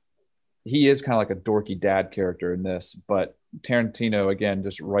 He is kind of like a dorky dad character in this, but Tarantino again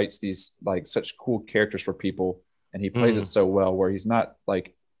just writes these like such cool characters for people, and he plays it so well where he's not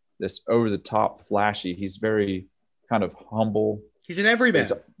like this over the top flashy. He's very kind of humble. He's an everyman.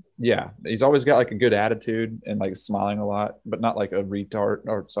 He's always got like a good attitude and like smiling a lot, but not like a retard.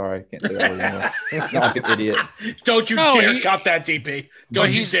 Or sorry, I can't say that word anymore. Not like an idiot. Don't you dare cut that, DP.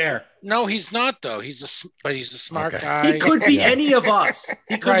 Don't you dare. No, he's not though. He's a smart guy. He could be any of us.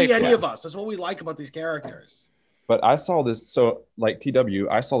 He could be any of us. That's what we like about these characters. But I saw this. So like TW,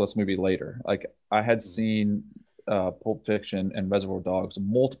 I saw this movie later. Like I had seen Pulp Fiction and Reservoir Dogs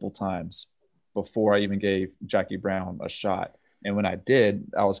multiple times before I even gave Jackie Brown a shot. And when I did,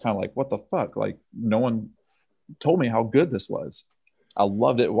 I was kind of like, what the fuck? Like, no one told me how good this was. I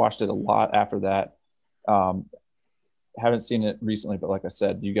loved it, watched it a lot after that. Haven't seen it recently, but like I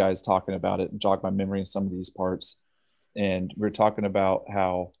said, you guys talking about it jogged my memory in some of these parts. And we're talking about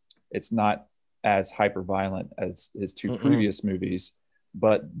how it's not as hyper violent as his two previous movies,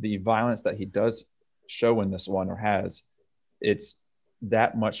 but the violence that he does show in this one or has, it's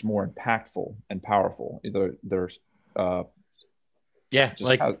that much more impactful and powerful. There's just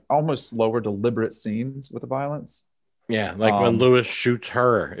like almost slower, deliberate scenes with the violence. Yeah, like when Lewis shoots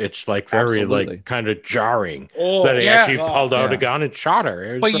her, it's like very Absolutely. like kind of jarring Oh, that he yeah. actually pulled out Yeah. a gun and shot her.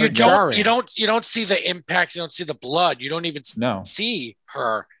 It was But very you jarring. don't see the impact. You don't see the blood. You don't even No. see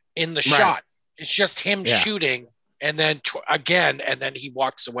her in the Right. shot. It's just him Yeah. shooting, and then again, and then he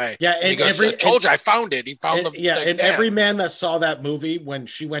walks away. Yeah, and he and goes, I told you, I found it. He found the and man. every man that saw that movie when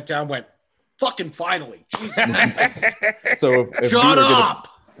she went down went, fucking finally. Jesus Christ. So if Shut up.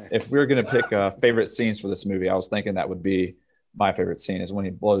 If we were gonna pick favorite scenes for this movie, I was thinking that would be my favorite scene is when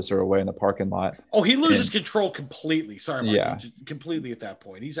he blows her away in the parking lot. Oh, he loses control completely. Sorry, Mark. Yeah. Just completely at that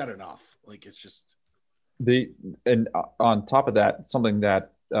point. He's had enough. Like, it's just And on top of that, something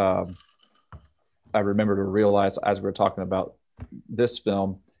that I remember to realize as we were talking about this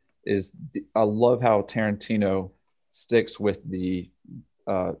film is I love how Tarantino sticks with the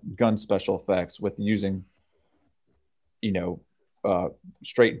gun special effects with using,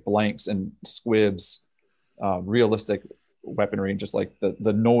 straight blanks and squibs, realistic weaponry, and just like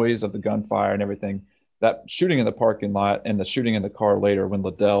the noise of the gunfire and everything. That shooting in the parking lot and the shooting in the car later when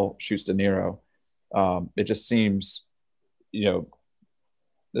Liddell shoots De Niro, it just seems,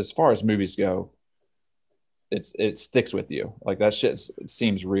 as far as movies go, it sticks with you. Like that shit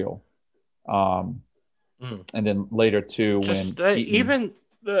seems real. And then later too, Just, when even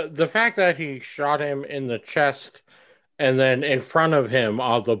the fact that he shot him in the chest and then in front of him,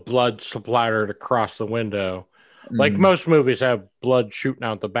 all the blood splattered across the window. Like most movies have blood shooting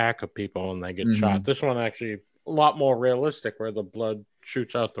out the back of people when they get shot. This one actually a lot more realistic where the blood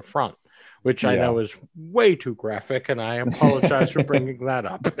shoots out the front, which I know is way too graphic, and I apologize for bringing that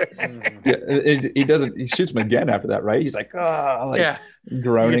up. He shoots him again after that, right? He's like,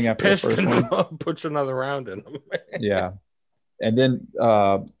 groaning after the first one. Puts another round in him. Yeah. And then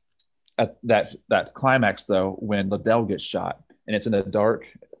at that climax though, when Liddell gets shot and it's in the dark,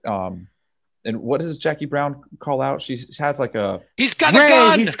 and what does Jackie Brown call out? She has like he's got a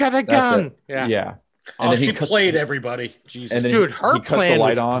gun. He's got a gun. Yeah. And then she played everybody. Jesus. And then dude, her he cuts plan the light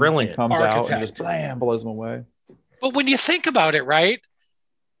was on, brilliant. he comes out and just blam, blows him away. But when you think about it, right?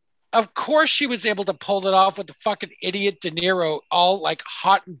 Of course she was able to pull it off with the fucking idiot De Niro all like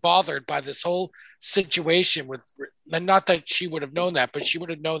hot and bothered by this whole situation with, and not that she would have known that, but she would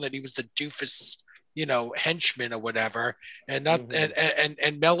have known that he was the doofus, henchman or whatever. And not,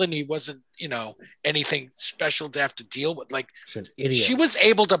 and Melanie wasn't, anything special to have to deal with. Like she was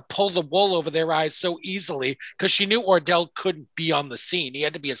able to pull the wool over their eyes so easily because she knew Ordell couldn't be on the scene. He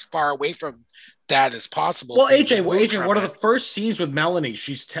had to be as far away from that as possible. Well, AJ, one of the first scenes with Melanie,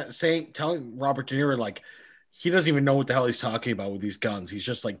 she's telling Robert De Niro like he doesn't even know what the hell he's talking about with these guns. He's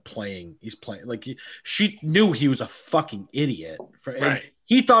just like playing. He's playing like she knew he was a fucking idiot. Right.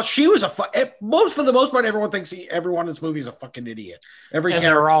 He thought she was for the most part, everyone thinks everyone in this movie is a fucking idiot.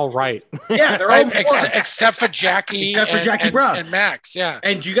 They're all right. Yeah, they're all except for Jackie. Except for Jackie Brown and Max. Yeah.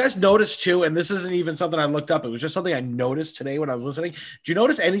 And do you guys notice too? And this isn't even something I looked up. It was just something I noticed today when I was listening. Do you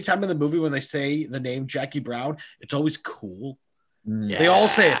notice any time in the movie when they say the name Jackie Brown, it's always cool. Yeah. They all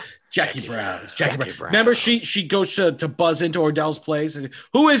say it. Jackie Brown. It's Jackie Brown. Remember, she goes to buzz into Ordell's place. And,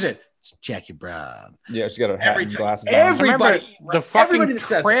 who is it? It's Jackie Brown. Yeah, she's got her hat and glasses on. Everybody, the fucking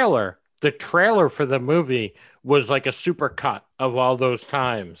trailer. The trailer for the movie was like a super cut of all those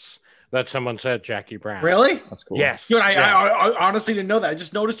times that someone said Jackie Brown. Really? That's cool. Yes. Dude, I honestly didn't know that. I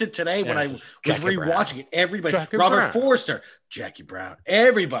just noticed it today when I was rewatching it. Everybody, Robert Forster, Jackie Brown,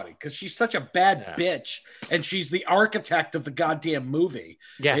 everybody, because she's such a bad bitch, and she's the architect of the goddamn movie.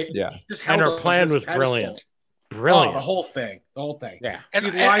 Yeah, And her plan was brilliant. Oh, the whole thing. Yeah. And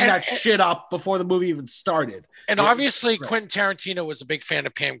he lined that shit up before the movie even started. And obviously, Quentin Tarantino was a big fan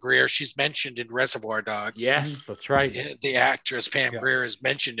of Pam Grier. She's mentioned in Reservoir Dogs. Yes, that's right. The actress Pam Grier is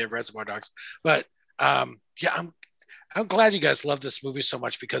mentioned in Reservoir Dogs. But I'm glad you guys love this movie so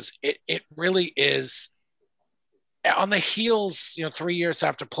much because it really is on the heels. 3 years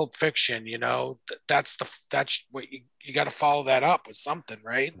after Pulp Fiction, that's what you got to follow that up with something,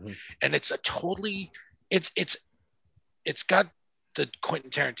 right? Mm-hmm. And it's a totally. It's got the Quentin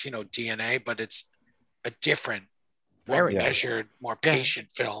Tarantino DNA, but it's a different, more measured, more patient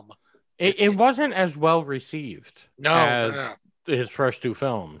film. It wasn't as well received as his first two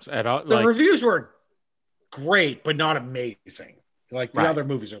films at all. The reviews were great, but not amazing. Like the other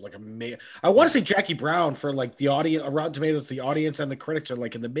movies are like amazing. I want to say Jackie Brown for like the audience, Rotten Tomatoes, the audience and the critics are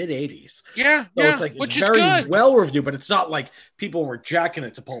like in the mid 80s. Yeah, so it's like it's very good. Well reviewed, but it's not like people were jacking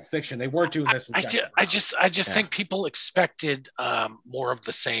it to Pulp Fiction. They weren't doing this. I just think people expected more of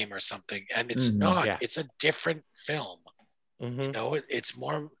the same or something, and it's not. Yeah. It's a different film. Mm-hmm. It's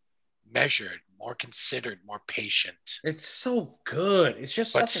more measured, more considered, more patient. It's so good. It's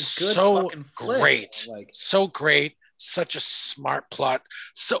just such a good so fucking flick. Great, so great. such a smart plot.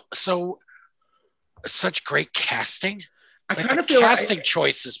 Such great casting. I Like kind the of feel casting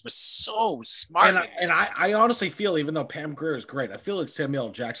choices was so smart. And I honestly feel, even though Pam Grier is great, I feel like Samuel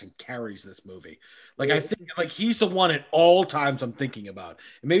L. Jackson carries this movie. Like I think like he's the one at all times I'm thinking about.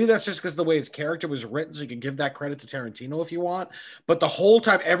 And maybe that's just because the way his character was written, so you can give that credit to Tarantino if you want. But the whole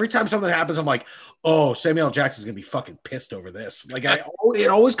time, every time something happens, I'm like, oh, Samuel L. Jackson's gonna be fucking pissed over this. Like it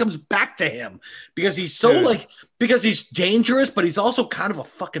always comes back to him because he's so because he's dangerous, but he's also kind of a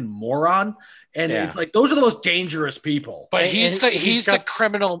fucking moron. And it's like those are the most dangerous people. But he's the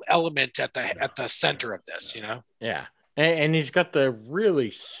criminal element at the center of this, you know? Yeah. And he's got the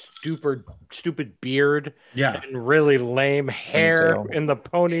really stupid beard. Yeah. And really lame hair in the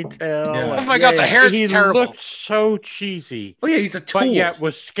ponytail. Yeah. Oh my God, the hair is terrible. He looked so cheesy. Oh yeah, he's a tool. But yet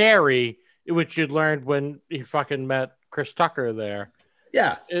was scary, which you learned when he fucking met Chris Tucker there.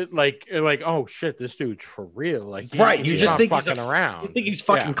 Yeah, like oh shit, this dude's for real. Like you just think fucking around. You think he's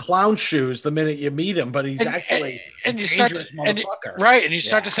fucking clown shoes the minute you meet him, but he's actually and you start to and you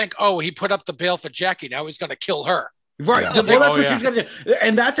start to think, oh, he put up the bail for Jackie. Now he's going to kill her. Right. Yeah. Well, that's what she's going to do.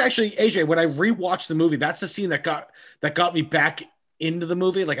 And that's actually AJ. When I rewatched the movie, that's the scene that got me back into the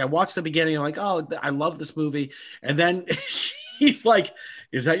movie. Like I watched the beginning, I'm like, oh, I love this movie, and then he's like,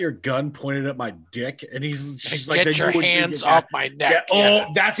 is that your gun pointed at my dick? And she's like, get your hands off my neck. Yeah.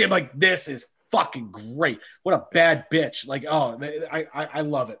 Oh, that's him. Like, this is fucking great. What a bad bitch. Like, oh, I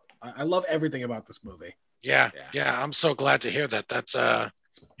love it. I love everything about this movie. Yeah. I'm so glad to hear that. That's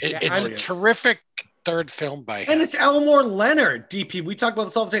it's a terrific third film by him. And it's Elmore Leonard, DP. We talk about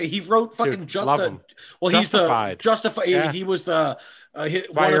this all the time. He wrote fucking Justified. He's the Justified. Yeah. He was the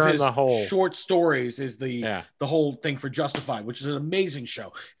one of his short stories is the whole thing for Justified, which is an amazing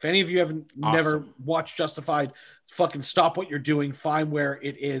show. If any of you haven't never watched Justified, fucking stop what you're doing, find where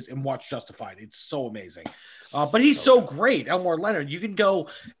it is, and watch Justified. It's so amazing. But he's so great, Elmore Leonard. You can go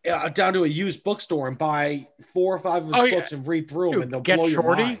down to a used bookstore and buy 4 or 5 of his books and read through them, and they'll blow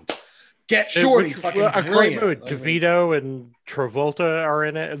your mind. Get Shorty, fucking a great movie. DeVito and Travolta are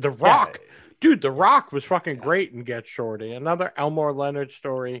in it. The Rock. Yeah. Dude, The Rock was fucking great in Get Shorty. Another Elmore Leonard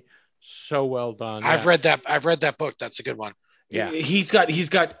story. So well done. I've read that book. That's a good one. Yeah. He's got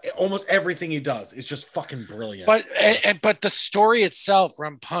almost everything he does. It's just fucking brilliant. But the story itself,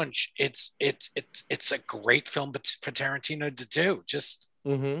 Rum Punch, it's a great film for Tarantino to do, just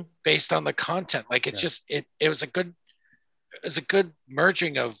based on the content. Like it was a good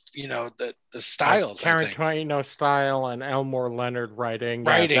merging of, you know, the styles. Tarantino style and Elmore Leonard writing.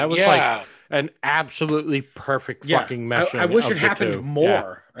 That was like an absolutely perfect fucking meshing. I wish it happened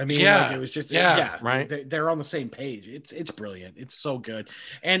more. I mean, like, it was just right. They're on the same page. It's brilliant. It's so good.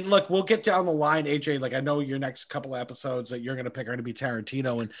 And look, we'll get down the line, AJ. Like I know your next couple of episodes that you're gonna pick are gonna be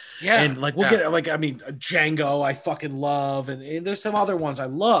Tarantino, and like we'll get like, I mean, Django I fucking love, and there's some other ones I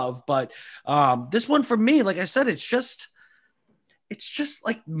love, but this one for me, like I said, it's just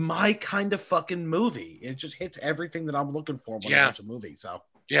like my kind of fucking movie. It just hits everything that I'm looking for when I watch a movie. So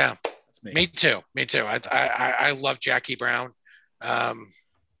yeah, me too. I love Jackie Brown.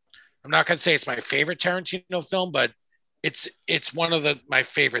 I'm not gonna say it's my favorite Tarantino film, but it's one of my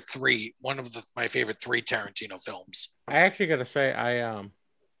favorite three Tarantino films. I actually gotta say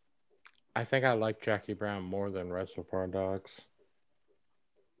I think I like Jackie Brown more than Reservoir Dogs.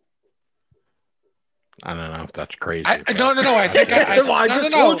 I don't know if that's crazy. No. I think I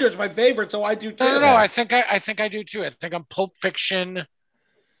just told you it's my favorite, so I do too. No. I think I do too. I think I'm Pulp Fiction,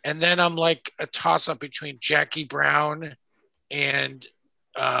 and then I'm like a toss up between Jackie Brown and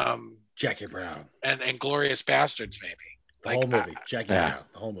Jackie Brown and Glorious Bastards, maybe. The whole movie, Jackie Brown,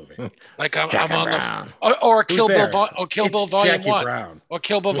 the whole movie. Like I'm on or Kill Bill Volume 1, Brown. Or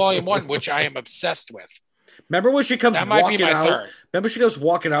Kill Bill Volume 1, which I am obsessed with. Remember when she comes walking out? Remember she goes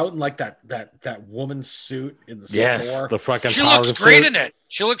walking out in like that woman's suit in the store? The fucking she looks great in it.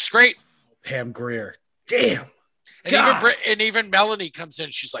 She looks great. Pam Grier. Damn. And even Melanie comes in.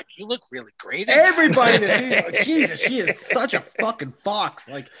 She's like, "You look really great." Everybody in this, like, Jesus, she is such a fucking fox.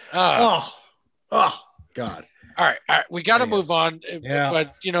 Like, oh, God. All right. We got to move on. Yeah.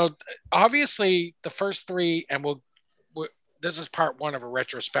 But you know, obviously, the first three, and this is part one of a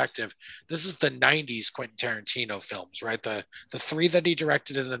retrospective. This is the 90s Quentin Tarantino films, right? The three that he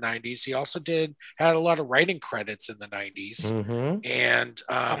directed in the 90s. He also had a lot of writing credits in the 90s. Mm-hmm. And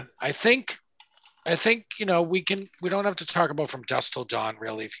I think, you know, we don't have to talk about From Dusk Till Dawn,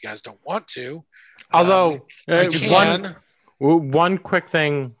 really, if you guys don't want to. Although, one quick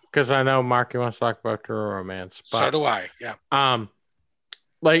thing, because I know Marky wants to talk about True Romance. But, so do I, yeah.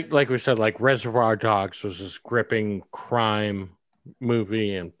 Like we said, like Reservoir Dogs was this gripping crime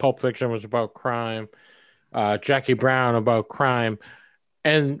movie, and Pulp Fiction was about crime. Jackie Brown about crime.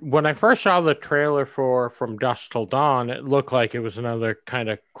 And when I first saw the trailer for From Dusk Till Dawn, it looked like it was another kind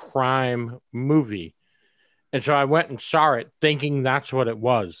of crime movie. And so I went and saw it thinking that's what it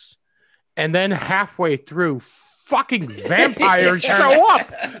was. And then halfway through, fucking vampires show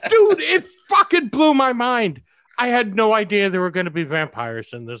up. Dude, it fucking blew my mind. I had no idea there were going to be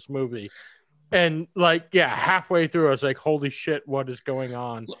vampires in this movie. And halfway through, I was like, holy shit, what is going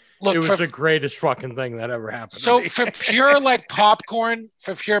on? Look, it was the greatest fucking thing that ever happened. So for pure popcorn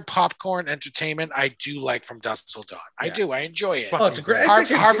entertainment, I do like From Dusk Till Dawn. I do. I enjoy it. Oh, it's a great.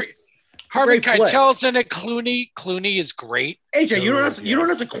 Harvey Keitel's in it. Clooney is great. AJ, you don't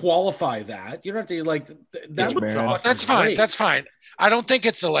have to qualify that. You don't have to that. That's fine. Great. That's fine. I don't think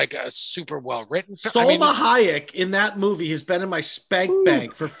it's a super well written. Salma Hayek in that movie has been in my spank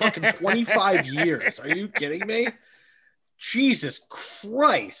bank for fucking 25 years. Are you kidding me? Jesus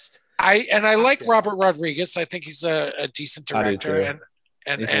Christ! I like Robert Rodriguez. I think he's a decent director,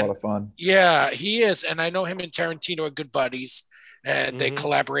 and he's a lot of fun. Yeah, he is. And I know him and Tarantino are good buddies, and they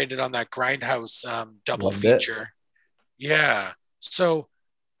collaborated on that Grindhouse double feature. Yeah, so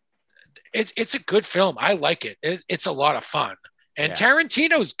it's a good film. I like it. It's a lot of fun. And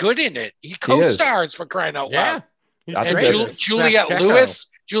Tarantino's good in it. He co-stars for crying out loud. And Juliette Lewis,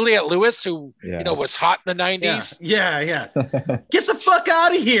 who was hot in the 90s. Yeah. Get the fuck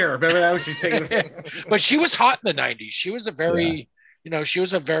out of here. Remember that when she's taking But she was hot in the 90s. She was a very,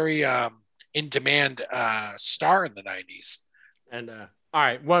 in demand star in the 90s. And all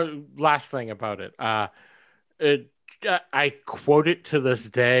right, one last thing about it. I quote it to this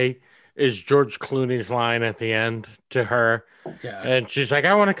day. Is George Clooney's line at the end to her. Yeah. And she's like,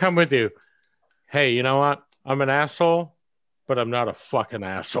 I want to come with you. Hey, you know what? I'm an asshole, but I'm not a fucking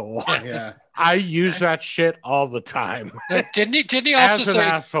asshole. Yeah. I use that shit all the time. Didn't he also say, as an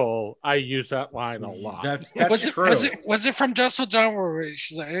asshole, I use that line a lot. That's true. Was it From Dusk Till Dawn where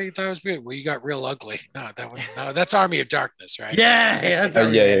she's like, hey, you thought it was good? Well, you got real ugly. That's Army of Darkness, right? Yeah.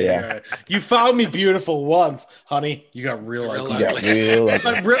 That's You found me beautiful once, honey. You got real ugly.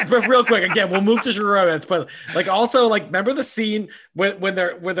 But real quick, again, we'll move to True Romance. But remember the scene when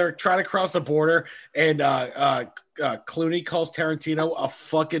they're trying to cross the border and Clooney calls Tarantino a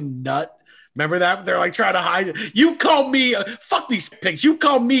fucking nut. Remember that? They're trying to hide it. You call me fuck these pigs. You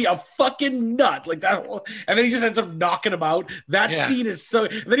call me a fucking nut like that. And then he just ends up knocking him out. That scene is so.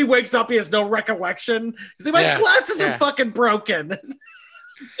 And then he wakes up. He has no recollection. He's like, my glasses are fucking broken.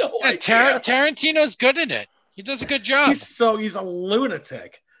 Tarantino's good in it. He does a good job. He's a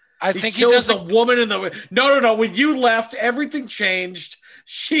lunatic. I think he kills does a woman in the. No. When you left, everything changed.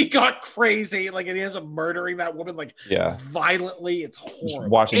 She got crazy, and he ends up murdering that woman violently. It's horrible. Just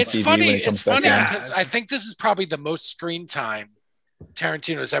watching it's TV funny. when it comes it's funny back because I think this is probably the most screen time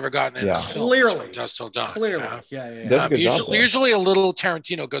Tarantino's ever gotten in a film. Clearly, Just Till Dawn. Clearly, Does a good job, usually a little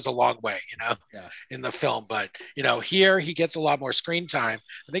Tarantino goes a long way, in the film. But here he gets a lot more screen time.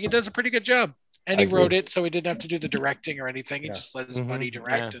 I think he does a pretty good job, and he wrote it, so he didn't have to do the directing or anything. He just let his buddy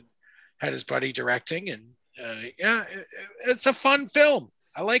direct and had his buddy directing, and it's a fun film.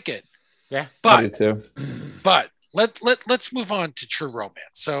 I like it. Yeah, but I do too. But let's move on to True Romance.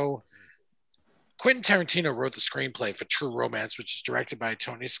 So Quentin Tarantino wrote the screenplay for True Romance, which is directed by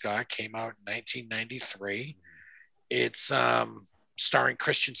Tony Scott. Came out in 1993. It's starring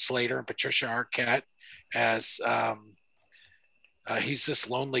Christian Slater and Patricia Arquette as he's this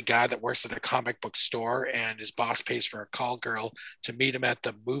lonely guy that works at a comic book store, and his boss pays for a call girl to meet him at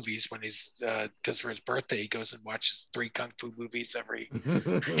the movies when he's because for his birthday he goes and watches 3 kung fu movies every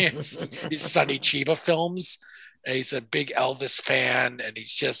these Sonny Chiba films. And he's a big Elvis fan, and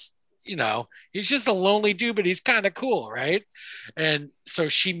he's just he's just a lonely dude, but he's kind of cool, right? And so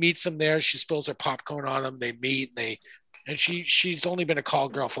she meets him there. She spills her popcorn on him. They meet, and she's only been a call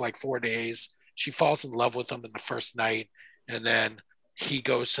girl for 4 days. She falls in love with him in the first night. And then he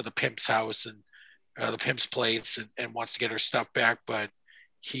goes to the pimp's house and the pimp's place and wants to get her stuff back, but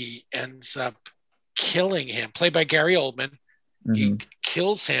he ends up killing him. Played by Gary Oldman, he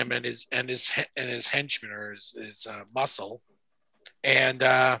kills him and his henchman or his muscle,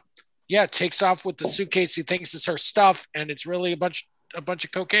 and takes off with the suitcase he thinks is her stuff, and it's really a bunch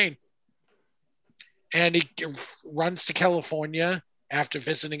of cocaine. And he runs to California after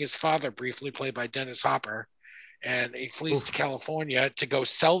visiting his father briefly, played by Dennis Hopper. And he flees to California to go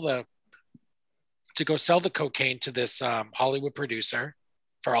sell the cocaine to this Hollywood producer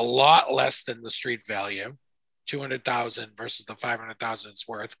for a lot less than the street value, $200,000 versus the $500,000 it's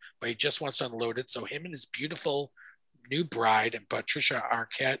worth. But he just wants to unload it, so him and his beautiful new bride and Patricia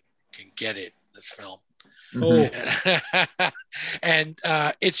Arquette can get it in this film. Oh, And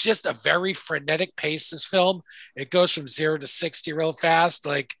it's just a very frenetic pace, this film. It goes from 0 to 60 real fast.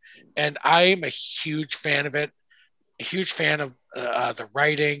 And I'm a huge fan of it, a huge fan of the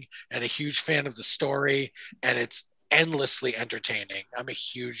writing, and a huge fan of the story. And it's endlessly entertaining. I'm a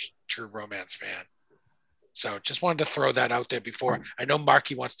huge True Romance fan. So just wanted to throw that out there before. I know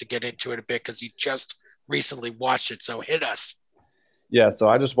Marky wants to get into it a bit because he just recently watched it. So hit us. Yeah, so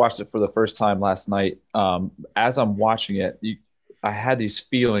I just watched it for the first time last night. As I'm watching it, I had these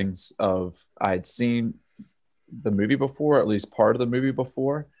feelings of I had seen the movie before, at least part of the movie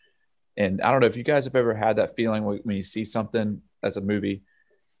before. And I don't know if you guys have ever had that feeling when you see something as a movie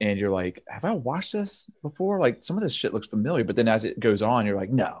and you're like, have I watched this before? Like some of this shit looks familiar, but then as it goes on, you're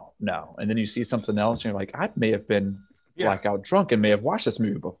like, no. And then you see something else and you're like, I may have been blackout drunk and may have watched this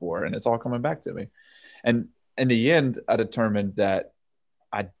movie before, and it's all coming back to me. And in the end, I determined that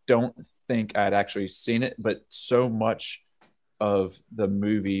I don't think I'd actually seen it, but so much of the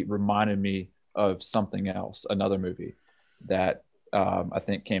movie reminded me of something else, another movie that I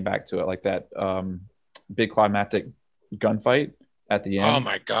think came back to it, like that big climactic gunfight at the end. Oh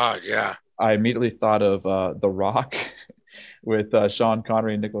my God, yeah. I immediately thought of The Rock with Sean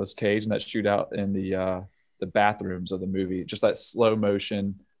Connery and Nicolas Cage and that shootout in the bathrooms of the movie. Just that slow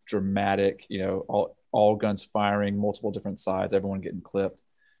motion, dramatic, all guns firing, multiple different sides, everyone getting clipped.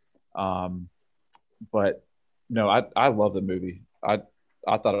 But no, I love the movie. I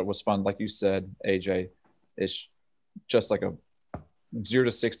thought it was fun. Like you said, AJ, it's just like a 0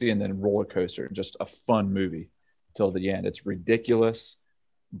 to 60 and then roller coaster, just a fun movie till the end. It's ridiculous,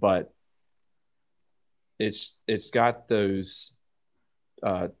 but it's got those,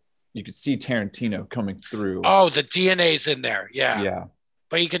 you could see Tarantino coming through. Oh, the DNA's in there. Yeah. Yeah.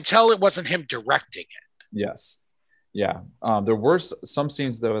 But you can tell it wasn't him directing it. Yes. Yeah. There were some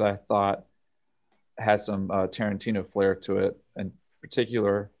scenes though that I thought had some Tarantino flair to it, in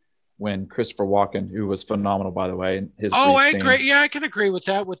particular when Christopher Walken, who was phenomenal by the way, and his I scene. agree. Yeah, I can agree with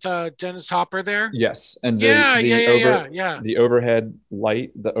that with Dennis Hopper there. Yes, and the overhead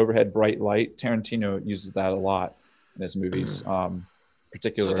light, the overhead bright light, Tarantino uses that a lot in his movies.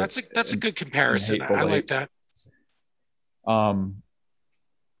 Particularly, so that's a good comparison. I like that.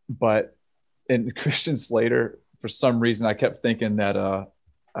 But in Christian Slater, for some reason, I kept thinking that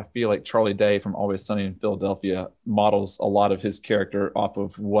I feel like Charlie Day from Always Sunny in Philadelphia models a lot of his character off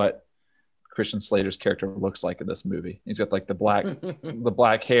of what Christian Slater's character looks like in this movie. He's got like the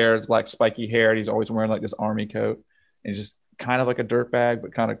black hair, his black spiky hair, and he's always wearing like this army coat. And he's just kind of like a dirtbag,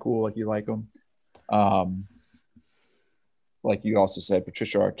 but kind of cool, like you like him. Like you also said,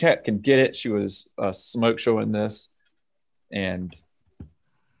 Patricia Arquette can get it. She was a smoke show in this, and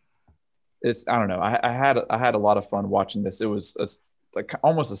I don't know. I had a lot of fun watching this. It was like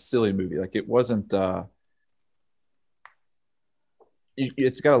almost a silly movie. Like it wasn't.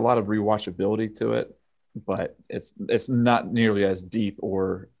 It's got a lot of rewatchability to it, but it's not nearly as deep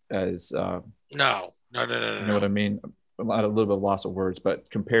or as. No. You know what I mean? A little bit of loss of words, but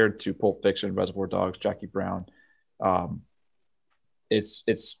compared to Pulp Fiction, Reservoir Dogs, Jackie Brown,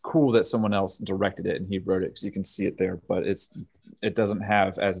 it's cool that someone else directed it and he wrote it because you can see it there, but it doesn't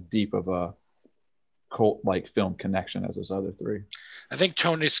have as deep of a cult like film connection as those other three. I think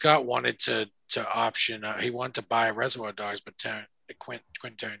Tony Scott wanted to option. He wanted to buy Reservoir Dogs, but Quentin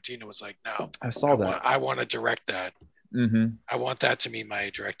Tarantino was like, "No, I saw that. I want to direct that. Mm-hmm. I want that to be my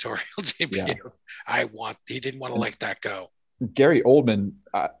directorial debut. Yeah. He didn't want to let that go." Gary Oldman,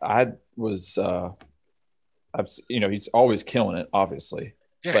 he's always killing it, obviously.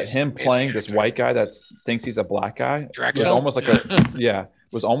 Yeah, but him playing this white guy that thinks he's a black guy was almost like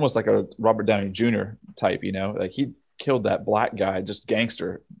was almost like a Robert Downey Jr. type, like he killed that black guy, just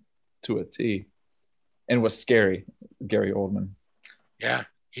gangster to a T, and was scary. Gary Oldman. Yeah,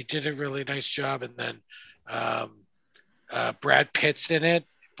 he did a really nice job. And then Brad Pitt's in it,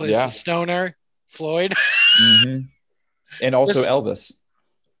 plays the stoner, Floyd. Mm-hmm. And also Elvis.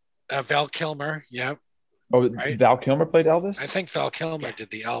 Val Kilmer, yeah. Oh, right? Val Kilmer played Elvis? I think Val Kilmer did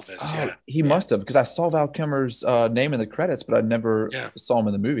the Elvis, He must have, because I saw Val Kilmer's name in the credits, but I never saw him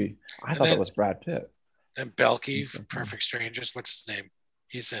in the movie. I thought that was Brad Pitt. And Belky from Perfect Strangers, what's his name?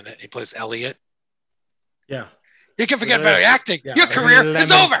 He's in it. He plays Elliot. Yeah. You can forget about acting. Yeah. Your career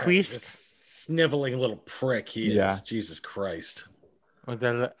is over. Sniveling little prick he is. Jesus Christ. With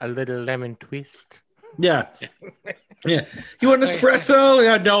a little lemon twist. Yeah. Yeah. You want an espresso?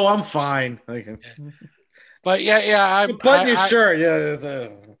 Yeah, no, I'm fine. But I'm button your shirt. Yeah.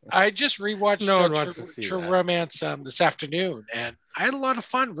 I just rewatched True Romance this afternoon, and I had a lot of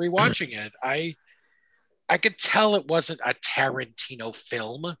fun rewatching it. I could tell it wasn't a Tarantino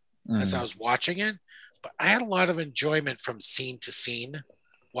film as I was watching it, but I had a lot of enjoyment from scene to scene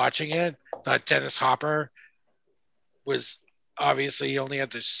watching it. Dennis Hopper was obviously, he only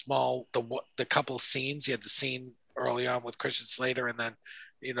had the couple scenes. He had the scene early on with Christian Slater, and then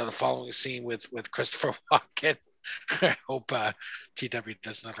the following scene with Christopher Walken. I hope TW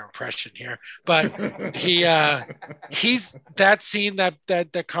does another impression here, but he's that scene,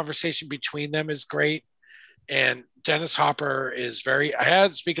 that conversation between them is great. And Dennis Hopper is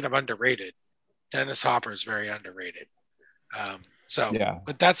speaking of underrated, Dennis Hopper is very underrated.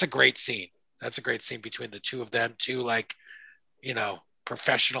 But that's a great scene. That's a great scene between the two of them, two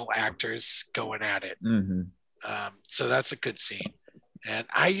professional actors going at it. Mm-hmm. So that's a good scene. And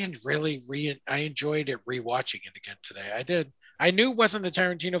I enjoyed it rewatching it again today. I did. I knew it wasn't a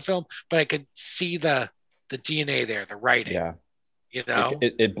Tarantino film, but I could see the DNA there, the writing. Yeah.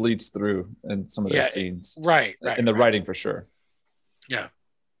 It bleeds through in some of those scenes. Right. In the writing for sure. Yeah.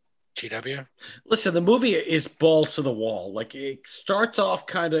 GW? Listen, the movie is balls to the wall. Like, it starts off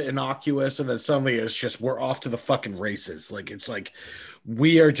kind of innocuous, and then suddenly it's just, we're off to the fucking races. Like, it's like,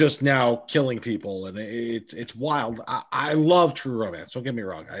 we are just now killing people, and it's wild. I love true romance. Don't get me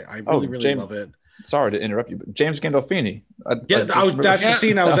wrong. I really love it. Sorry to interrupt you, but James Gandolfini. That's the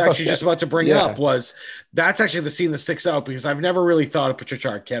scene I was actually just about to bring up. That's actually the scene that sticks out, because I've never really thought of Patricia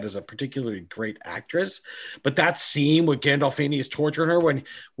Arquette as a particularly great actress, but that scene with Gandolfini is torturing her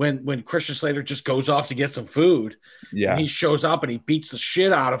when Christian Slater just goes off to get some food. Yeah, and he shows up and he beats the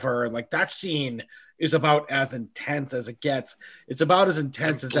shit out of her, and like, that scene is about as intense as it gets. It's about as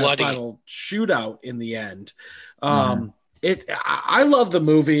intense as that final shootout in the end. I love the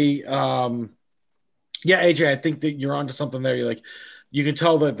movie. Yeah, AJ, I think that you're onto something there. You can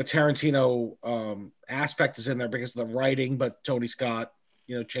tell that the Tarantino aspect is in there because of the writing, but Tony Scott,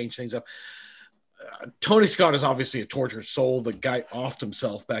 changed things up. Tony Scott is obviously a tortured soul. The guy offed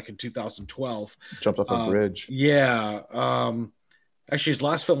himself back in 2012. Jumped off a bridge. Yeah. Actually, his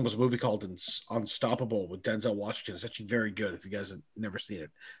last film was a movie called Unstoppable with Denzel Washington. It's actually very good if you guys have never seen it.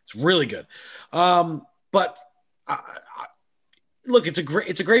 It's really good. But look, it's a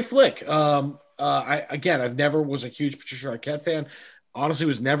great flick. I've never was a huge Patricia Arquette fan. Honestly,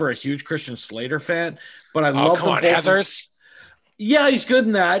 was never a huge Christian Slater fan. But I love them both. Heathers. Yeah, he's good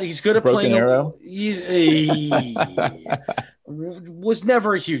in that. He's good at Broken playing. Arrow. He was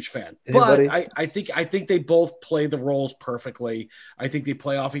never a huge fan, but I think they both play the roles perfectly. I think they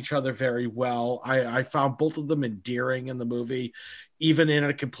play off each other very well. I found both of them endearing in the movie, even in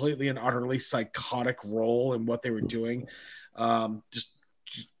a completely and utterly psychotic role in what they were doing. Just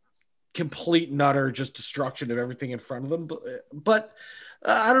complete and utter just destruction of everything in front of them. But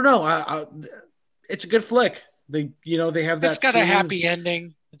I don't know. It's a good flick. They have that. It's got a happy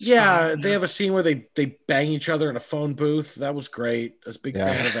ending. It's fun. They have a scene where they bang each other in a phone booth. That was great. I was a big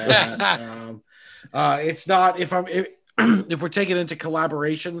fan of that. It's not if we're taking into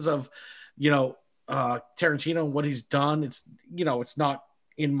collaborations of Tarantino and what he's done. It's it's not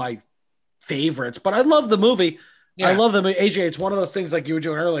in my favorites, but I love the movie. Yeah. I love them. AJ, it's one of those things like you were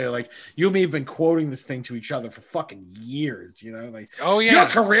doing earlier. Like, you and me have been quoting this thing to each other for fucking years, like, oh yeah, your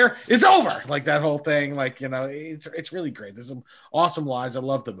career is over. Like, that whole thing, like, it's really great. There's some awesome lines. I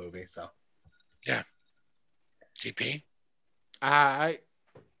love the movie. So yeah. TP.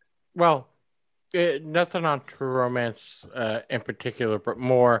 Nothing on True Romance in particular, but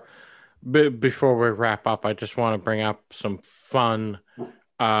more before we wrap up, I just want to bring up some fun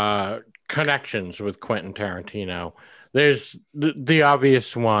connections with Quentin Tarantino. There's the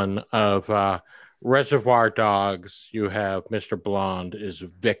obvious one of Reservoir Dogs. You have Mr. Blonde is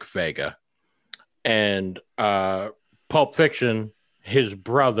Vic Vega, and Pulp Fiction, his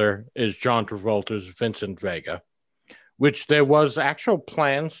brother is John Travolta's Vincent Vega, which there was actual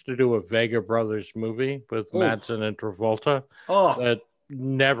plans to do a Vega Brothers movie with Madsen and Travolta that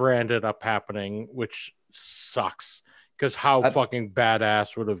never ended up happening, which sucks. Because how fucking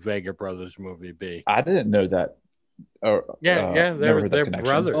badass would a Vega Brothers movie be? I didn't know that. They're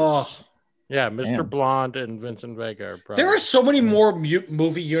brothers. Oh. Yeah, Mr. Blonde and Vincent Vega are brothers. There are so many more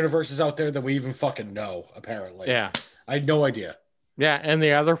movie universes out there than we even fucking know, apparently. Yeah. I had no idea. Yeah, and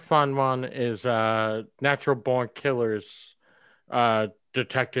the other fun one is Natural Born Killers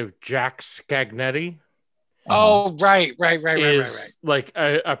detective Jack Scagnetti. Oh, right. Like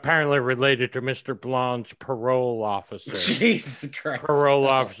apparently related to Mr. Blonde's parole officer. Jesus Christ. Parole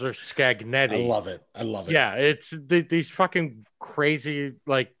officer Scagnetti. I love it. Yeah, it's these fucking crazy,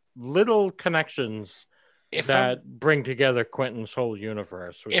 like, little connections that bring together Quentin's whole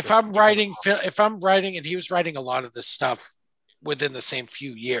universe. If I'm writing, and he was writing a lot of this stuff within the same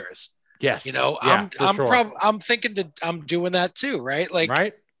few years. Yes. I'm thinking that I'm doing that too, right? Like,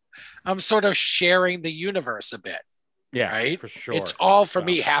 right. I'm sort of sharing the universe a bit. Yeah, right? for sure. It's all for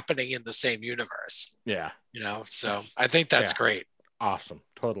me happening in the same universe. Yeah. So I think that's great. Awesome.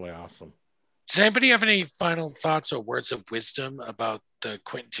 Totally awesome. Does anybody have any final thoughts or words of wisdom about the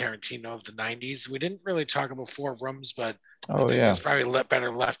Quentin Tarantino of the 90s? We didn't really talk about Four Rooms, but I think it's probably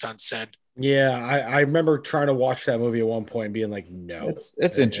better left unsaid. Yeah, I remember trying to watch that movie at one point and being like, no.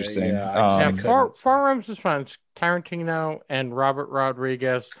 It's interesting. Yeah, Four Rooms is fine. It's Tarantino and Robert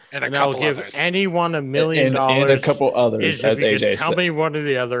Rodriguez, and I'll give others. anyone $1 million and a couple others, as AJ tell said. me one of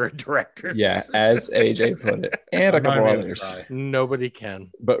the other directors. Yeah, as AJ put it, and a couple others. Nobody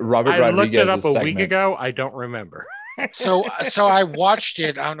can. But Robert I Rodriguez looked it up a week ago. I don't remember. so I watched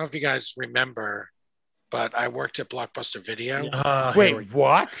it. I don't know if you guys remember, but I worked at Blockbuster Video. Wait,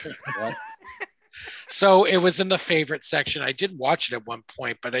 what? What? So it was in the favorite section. I did watch it at one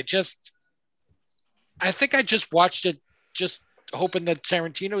point, but I think I just watched it just hoping the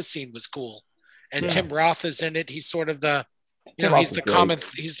Tarantino scene was cool. And Tim Roth is in it. He's sort of he's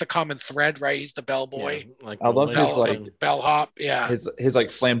the common thread, right? He's the bellboy. Yeah, I love his bellhop. Yeah. His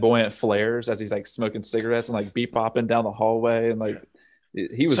like flamboyant flares as he's like smoking cigarettes and like bebopping down the hallway, and like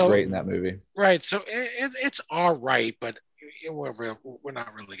he was great in that movie. Right. So it's all right, but we're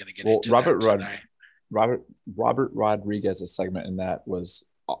not really going to get into that tonight. Robert Rodriguez's segment in that was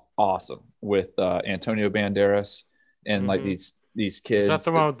awesome with Antonio Banderas and like these kids. Is that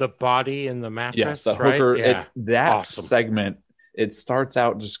the one with the body and the mattress? Yes, the right? hooker. Yeah. That awesome. segment, it starts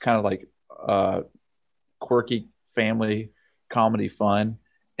out just kind of like quirky family comedy fun,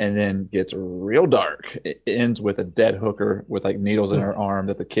 and then gets real dark. It ends with a dead hooker with like needles in her arm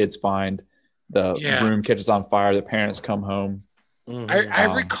that the kids find. The room catches on fire. The parents come home.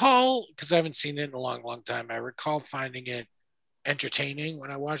 I recall, because I haven't seen it in a long, long time, I recall finding it entertaining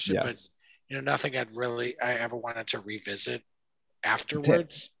when I watched it, but nothing I ever wanted to revisit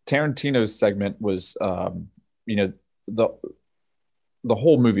afterwards. Tarantino's segment was, the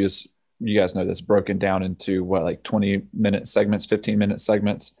whole movie is, you guys know this, broken down into 20-minute segments, 15-minute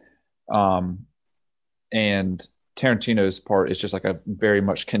segments. And Tarantino's part is just like a very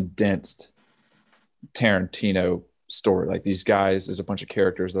much condensed Tarantino story. Like these guys, there's a bunch of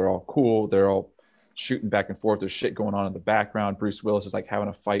characters. They're all cool. They're all shooting back and forth. There's shit going on in the background. Bruce Willis is like having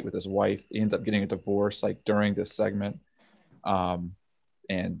a fight with his wife. He ends up getting a divorce like during this segment. And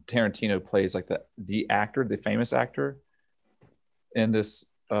Tarantino plays like the actor, the famous actor in this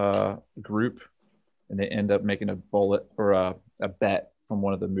group. And they end up making a bullet or a bet from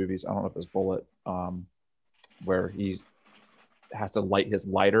one of the movies. I don't know if it was Bullet, where he has to light his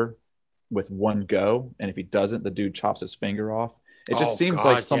lighter with one go, and if he doesn't, the dude chops his finger off. It just seems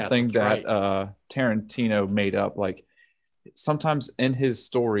like something that Tarantino made up. Like sometimes in his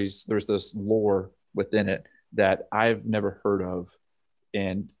stories, there's this lore within it that I've never heard of,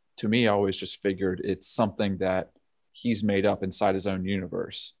 and to me, I always just figured it's something that he's made up inside his own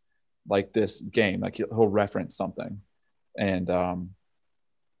universe, like this game. Like he'll reference something, and a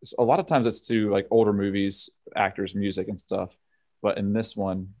lot of times it's to like older movies, actors, music, and stuff. But in this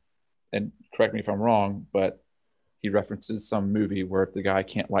one, and correct me if I'm wrong, but he references some movie where if the guy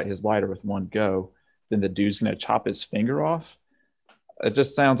can't light his lighter with one go, then the dude's going to chop his finger off. It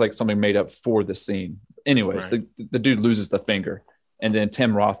just sounds like something made up for the scene. Anyways, the dude loses the finger, and then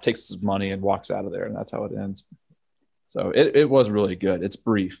Tim Roth takes his money and walks out of there, and that's how it ends. So it was really good. It's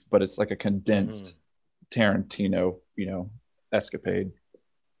brief, but it's like a condensed Tarantino, escapade.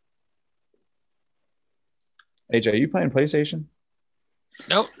 AJ, are you playing PlayStation?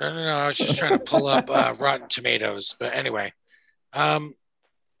 No. I was just trying to pull up Rotten Tomatoes. But anyway,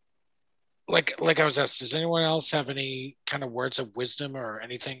 like I was asked, does anyone else have any kind of words of wisdom or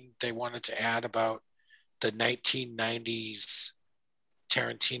anything they wanted to add about the 1990s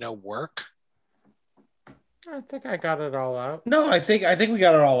Tarantino work? I think I got it all out. No, I think we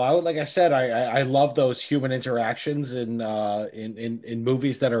got it all out. Like I said, I love those human interactions in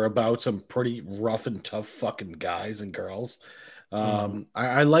movies that are about some pretty rough and tough fucking guys and girls.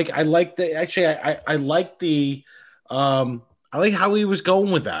 I like how he was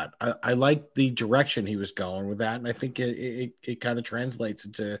going with that. I like the direction he was going with that, and I think it kind of translates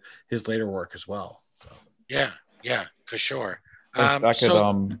into his later work as well. So yeah, for sure.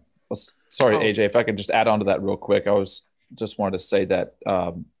 Sorry, AJ, if I could just add on to that real quick. I just wanted to say that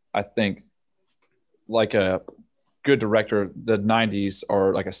I think like a good director, the 90s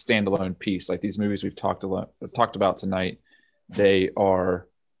are like a standalone piece. Like these movies we've talked about tonight, they are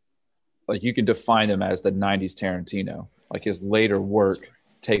like, you can define them as the 90s Tarantino. Like his later work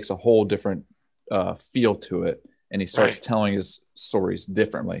takes a whole different feel to it, and he starts telling his stories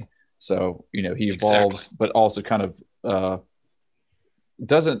differently. So, he evolves, but also kind of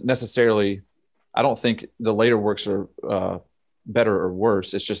doesn't necessarily. I don't think the later works are better or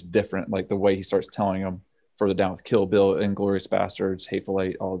worse. It's just different. Like the way he starts telling them further down with Kill Bill, Inglourious Bastards, Hateful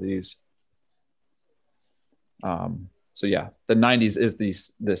Eight, all of these. So yeah, the 90s is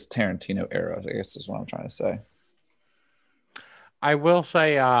this Tarantino era, I guess is what I'm trying to say. I will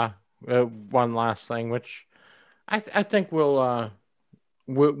say one last thing, which I think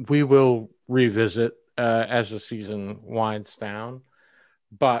we will revisit as the season winds down.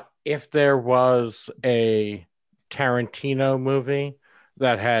 But if there was a Tarantino movie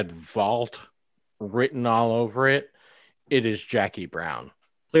that had Vault written all over it, it is Jackie Brown.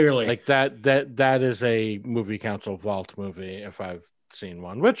 Clearly, Like that is a movie council Vault movie if I've seen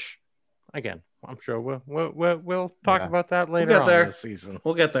one. Which, again, I'm sure we'll talk about that later on this season.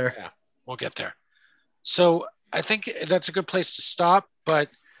 We'll get there. Yeah, we'll get there. So I think that's a good place to stop. But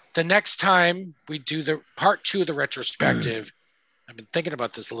the next time we do the part 2 of the retrospective, I've been thinking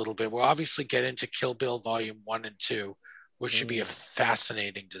about this a little bit. We'll obviously get into Kill Bill Volume 1 and 2, which should be a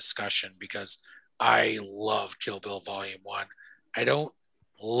fascinating discussion because I love Kill Bill Volume 1. I don't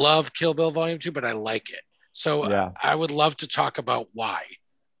love Kill Bill Volume 2, but I like it. So I would love to talk about why,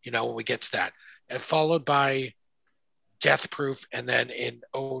 when we get to that. And followed by Death Proof, and then in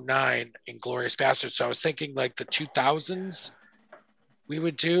 2009, Inglourious Bastards. So I was thinking like the 2000s we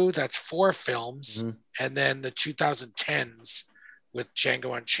would do. That's 4 films. Mm-hmm. And then the 2010s with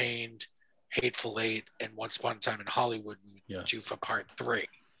Django Unchained, Hateful Eight, and Once Upon a Time in Hollywood, we would do for part 3.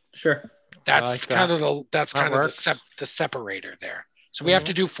 Sure. That's kind of the separator there. So we have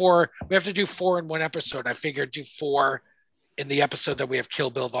to do 4. We have to do 4 in one episode. I figured do 4 in the episode that we have Kill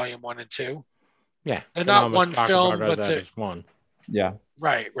Bill Volume 1 and 2. Yeah, they're not one film, but they're one. Yeah,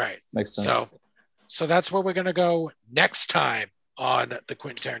 right. Makes sense. So that's where we're gonna go next time on the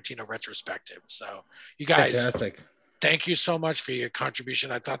Quentin Tarantino retrospective. So you guys, fantastic. Thank you so much for your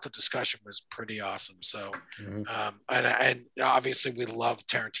contribution. I thought the discussion was pretty awesome. So, and obviously we love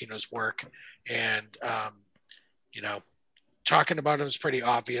Tarantino's work, and talking about him is pretty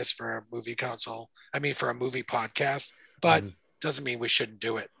obvious for a movie council. I mean, for a movie podcast, but doesn't mean we shouldn't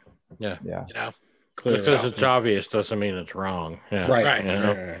do it. Yeah. Clearly. Because it's obvious doesn't mean it's wrong. Yeah. Right.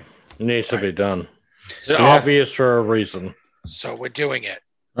 It needs to be done. It's obvious for a reason. So we're doing it.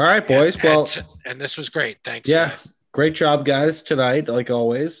 All right, boys. And this was great. Thanks. Guys. Great job, guys, tonight, like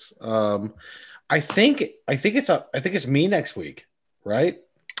always. I think it's me next week, right?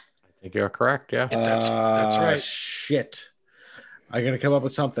 I think you're correct. Yeah. That's right. Shit. I'm gonna come up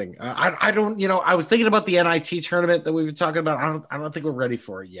with something. I don't. I was thinking about the NIT tournament that we've been talking about. I don't think we're ready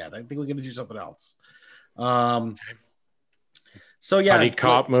for it yet. I think we're gonna do something else. So yeah, buddy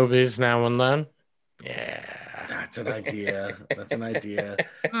cop movies now and then. Yeah, that's an idea.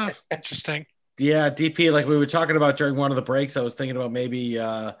 Oh, interesting. Yeah, DP. Like we were talking about during one of the breaks, I was thinking about maybe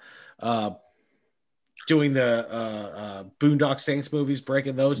doing the Boondock Saints movies,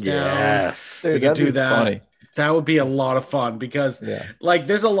 breaking those down. Yes, we could do that. Funny. That would be a lot of fun because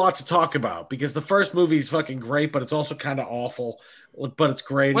there's a lot to talk about because the first movie is fucking great, but it's also kind of awful, but it's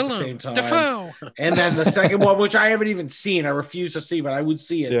great at the same time. Defoe. And then the second one, which I haven't even seen, I refuse to see, but I would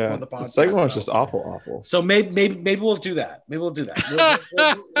see it for the podcast. The second one's just awful. So maybe we'll do that. We'll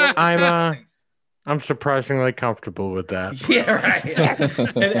I'm surprisingly comfortable with that. Yeah, right.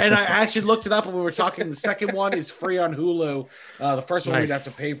 and I actually looked it up when we were talking. The second one is free on Hulu. The first one you'd have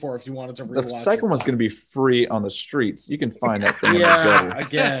to pay for if you wanted to rewatch. The second one's going to be free on the streets. You can find that thing.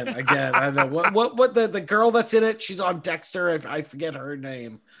 Again. I don't know what the girl that's in it. She's on Dexter. I forget her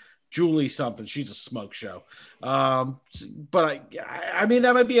name. Julie something. She's a smoke show. But I mean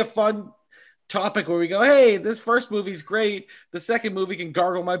that might be a fun topic where we go, hey, this first movie's great, the second movie can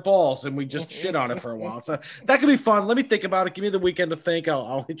gargle my balls, and we just shit on it for a while. So that could be fun. Let me think about it. Give me the weekend to think.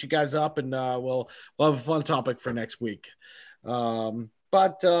 I'll hit you guys up, and we'll have a fun topic for next week.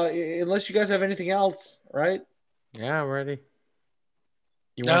 But unless you guys have anything else, right? Yeah, I'm ready.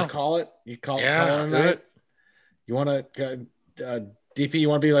 You want to call it? You call it a night? You want to DP? You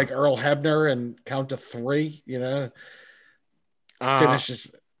want to be like Earl Hebner and count to 3? Finish.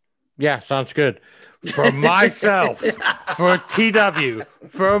 Yeah, sounds good. For myself, for TW,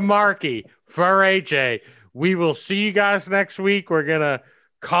 for Marky, for AJ, we will see you guys next week. We're going to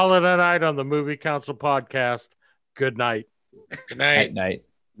call it a night on the Movie Council podcast. Good night. Good night.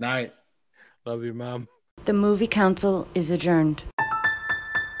 Night. Love you, Mom. The Movie Council is adjourned.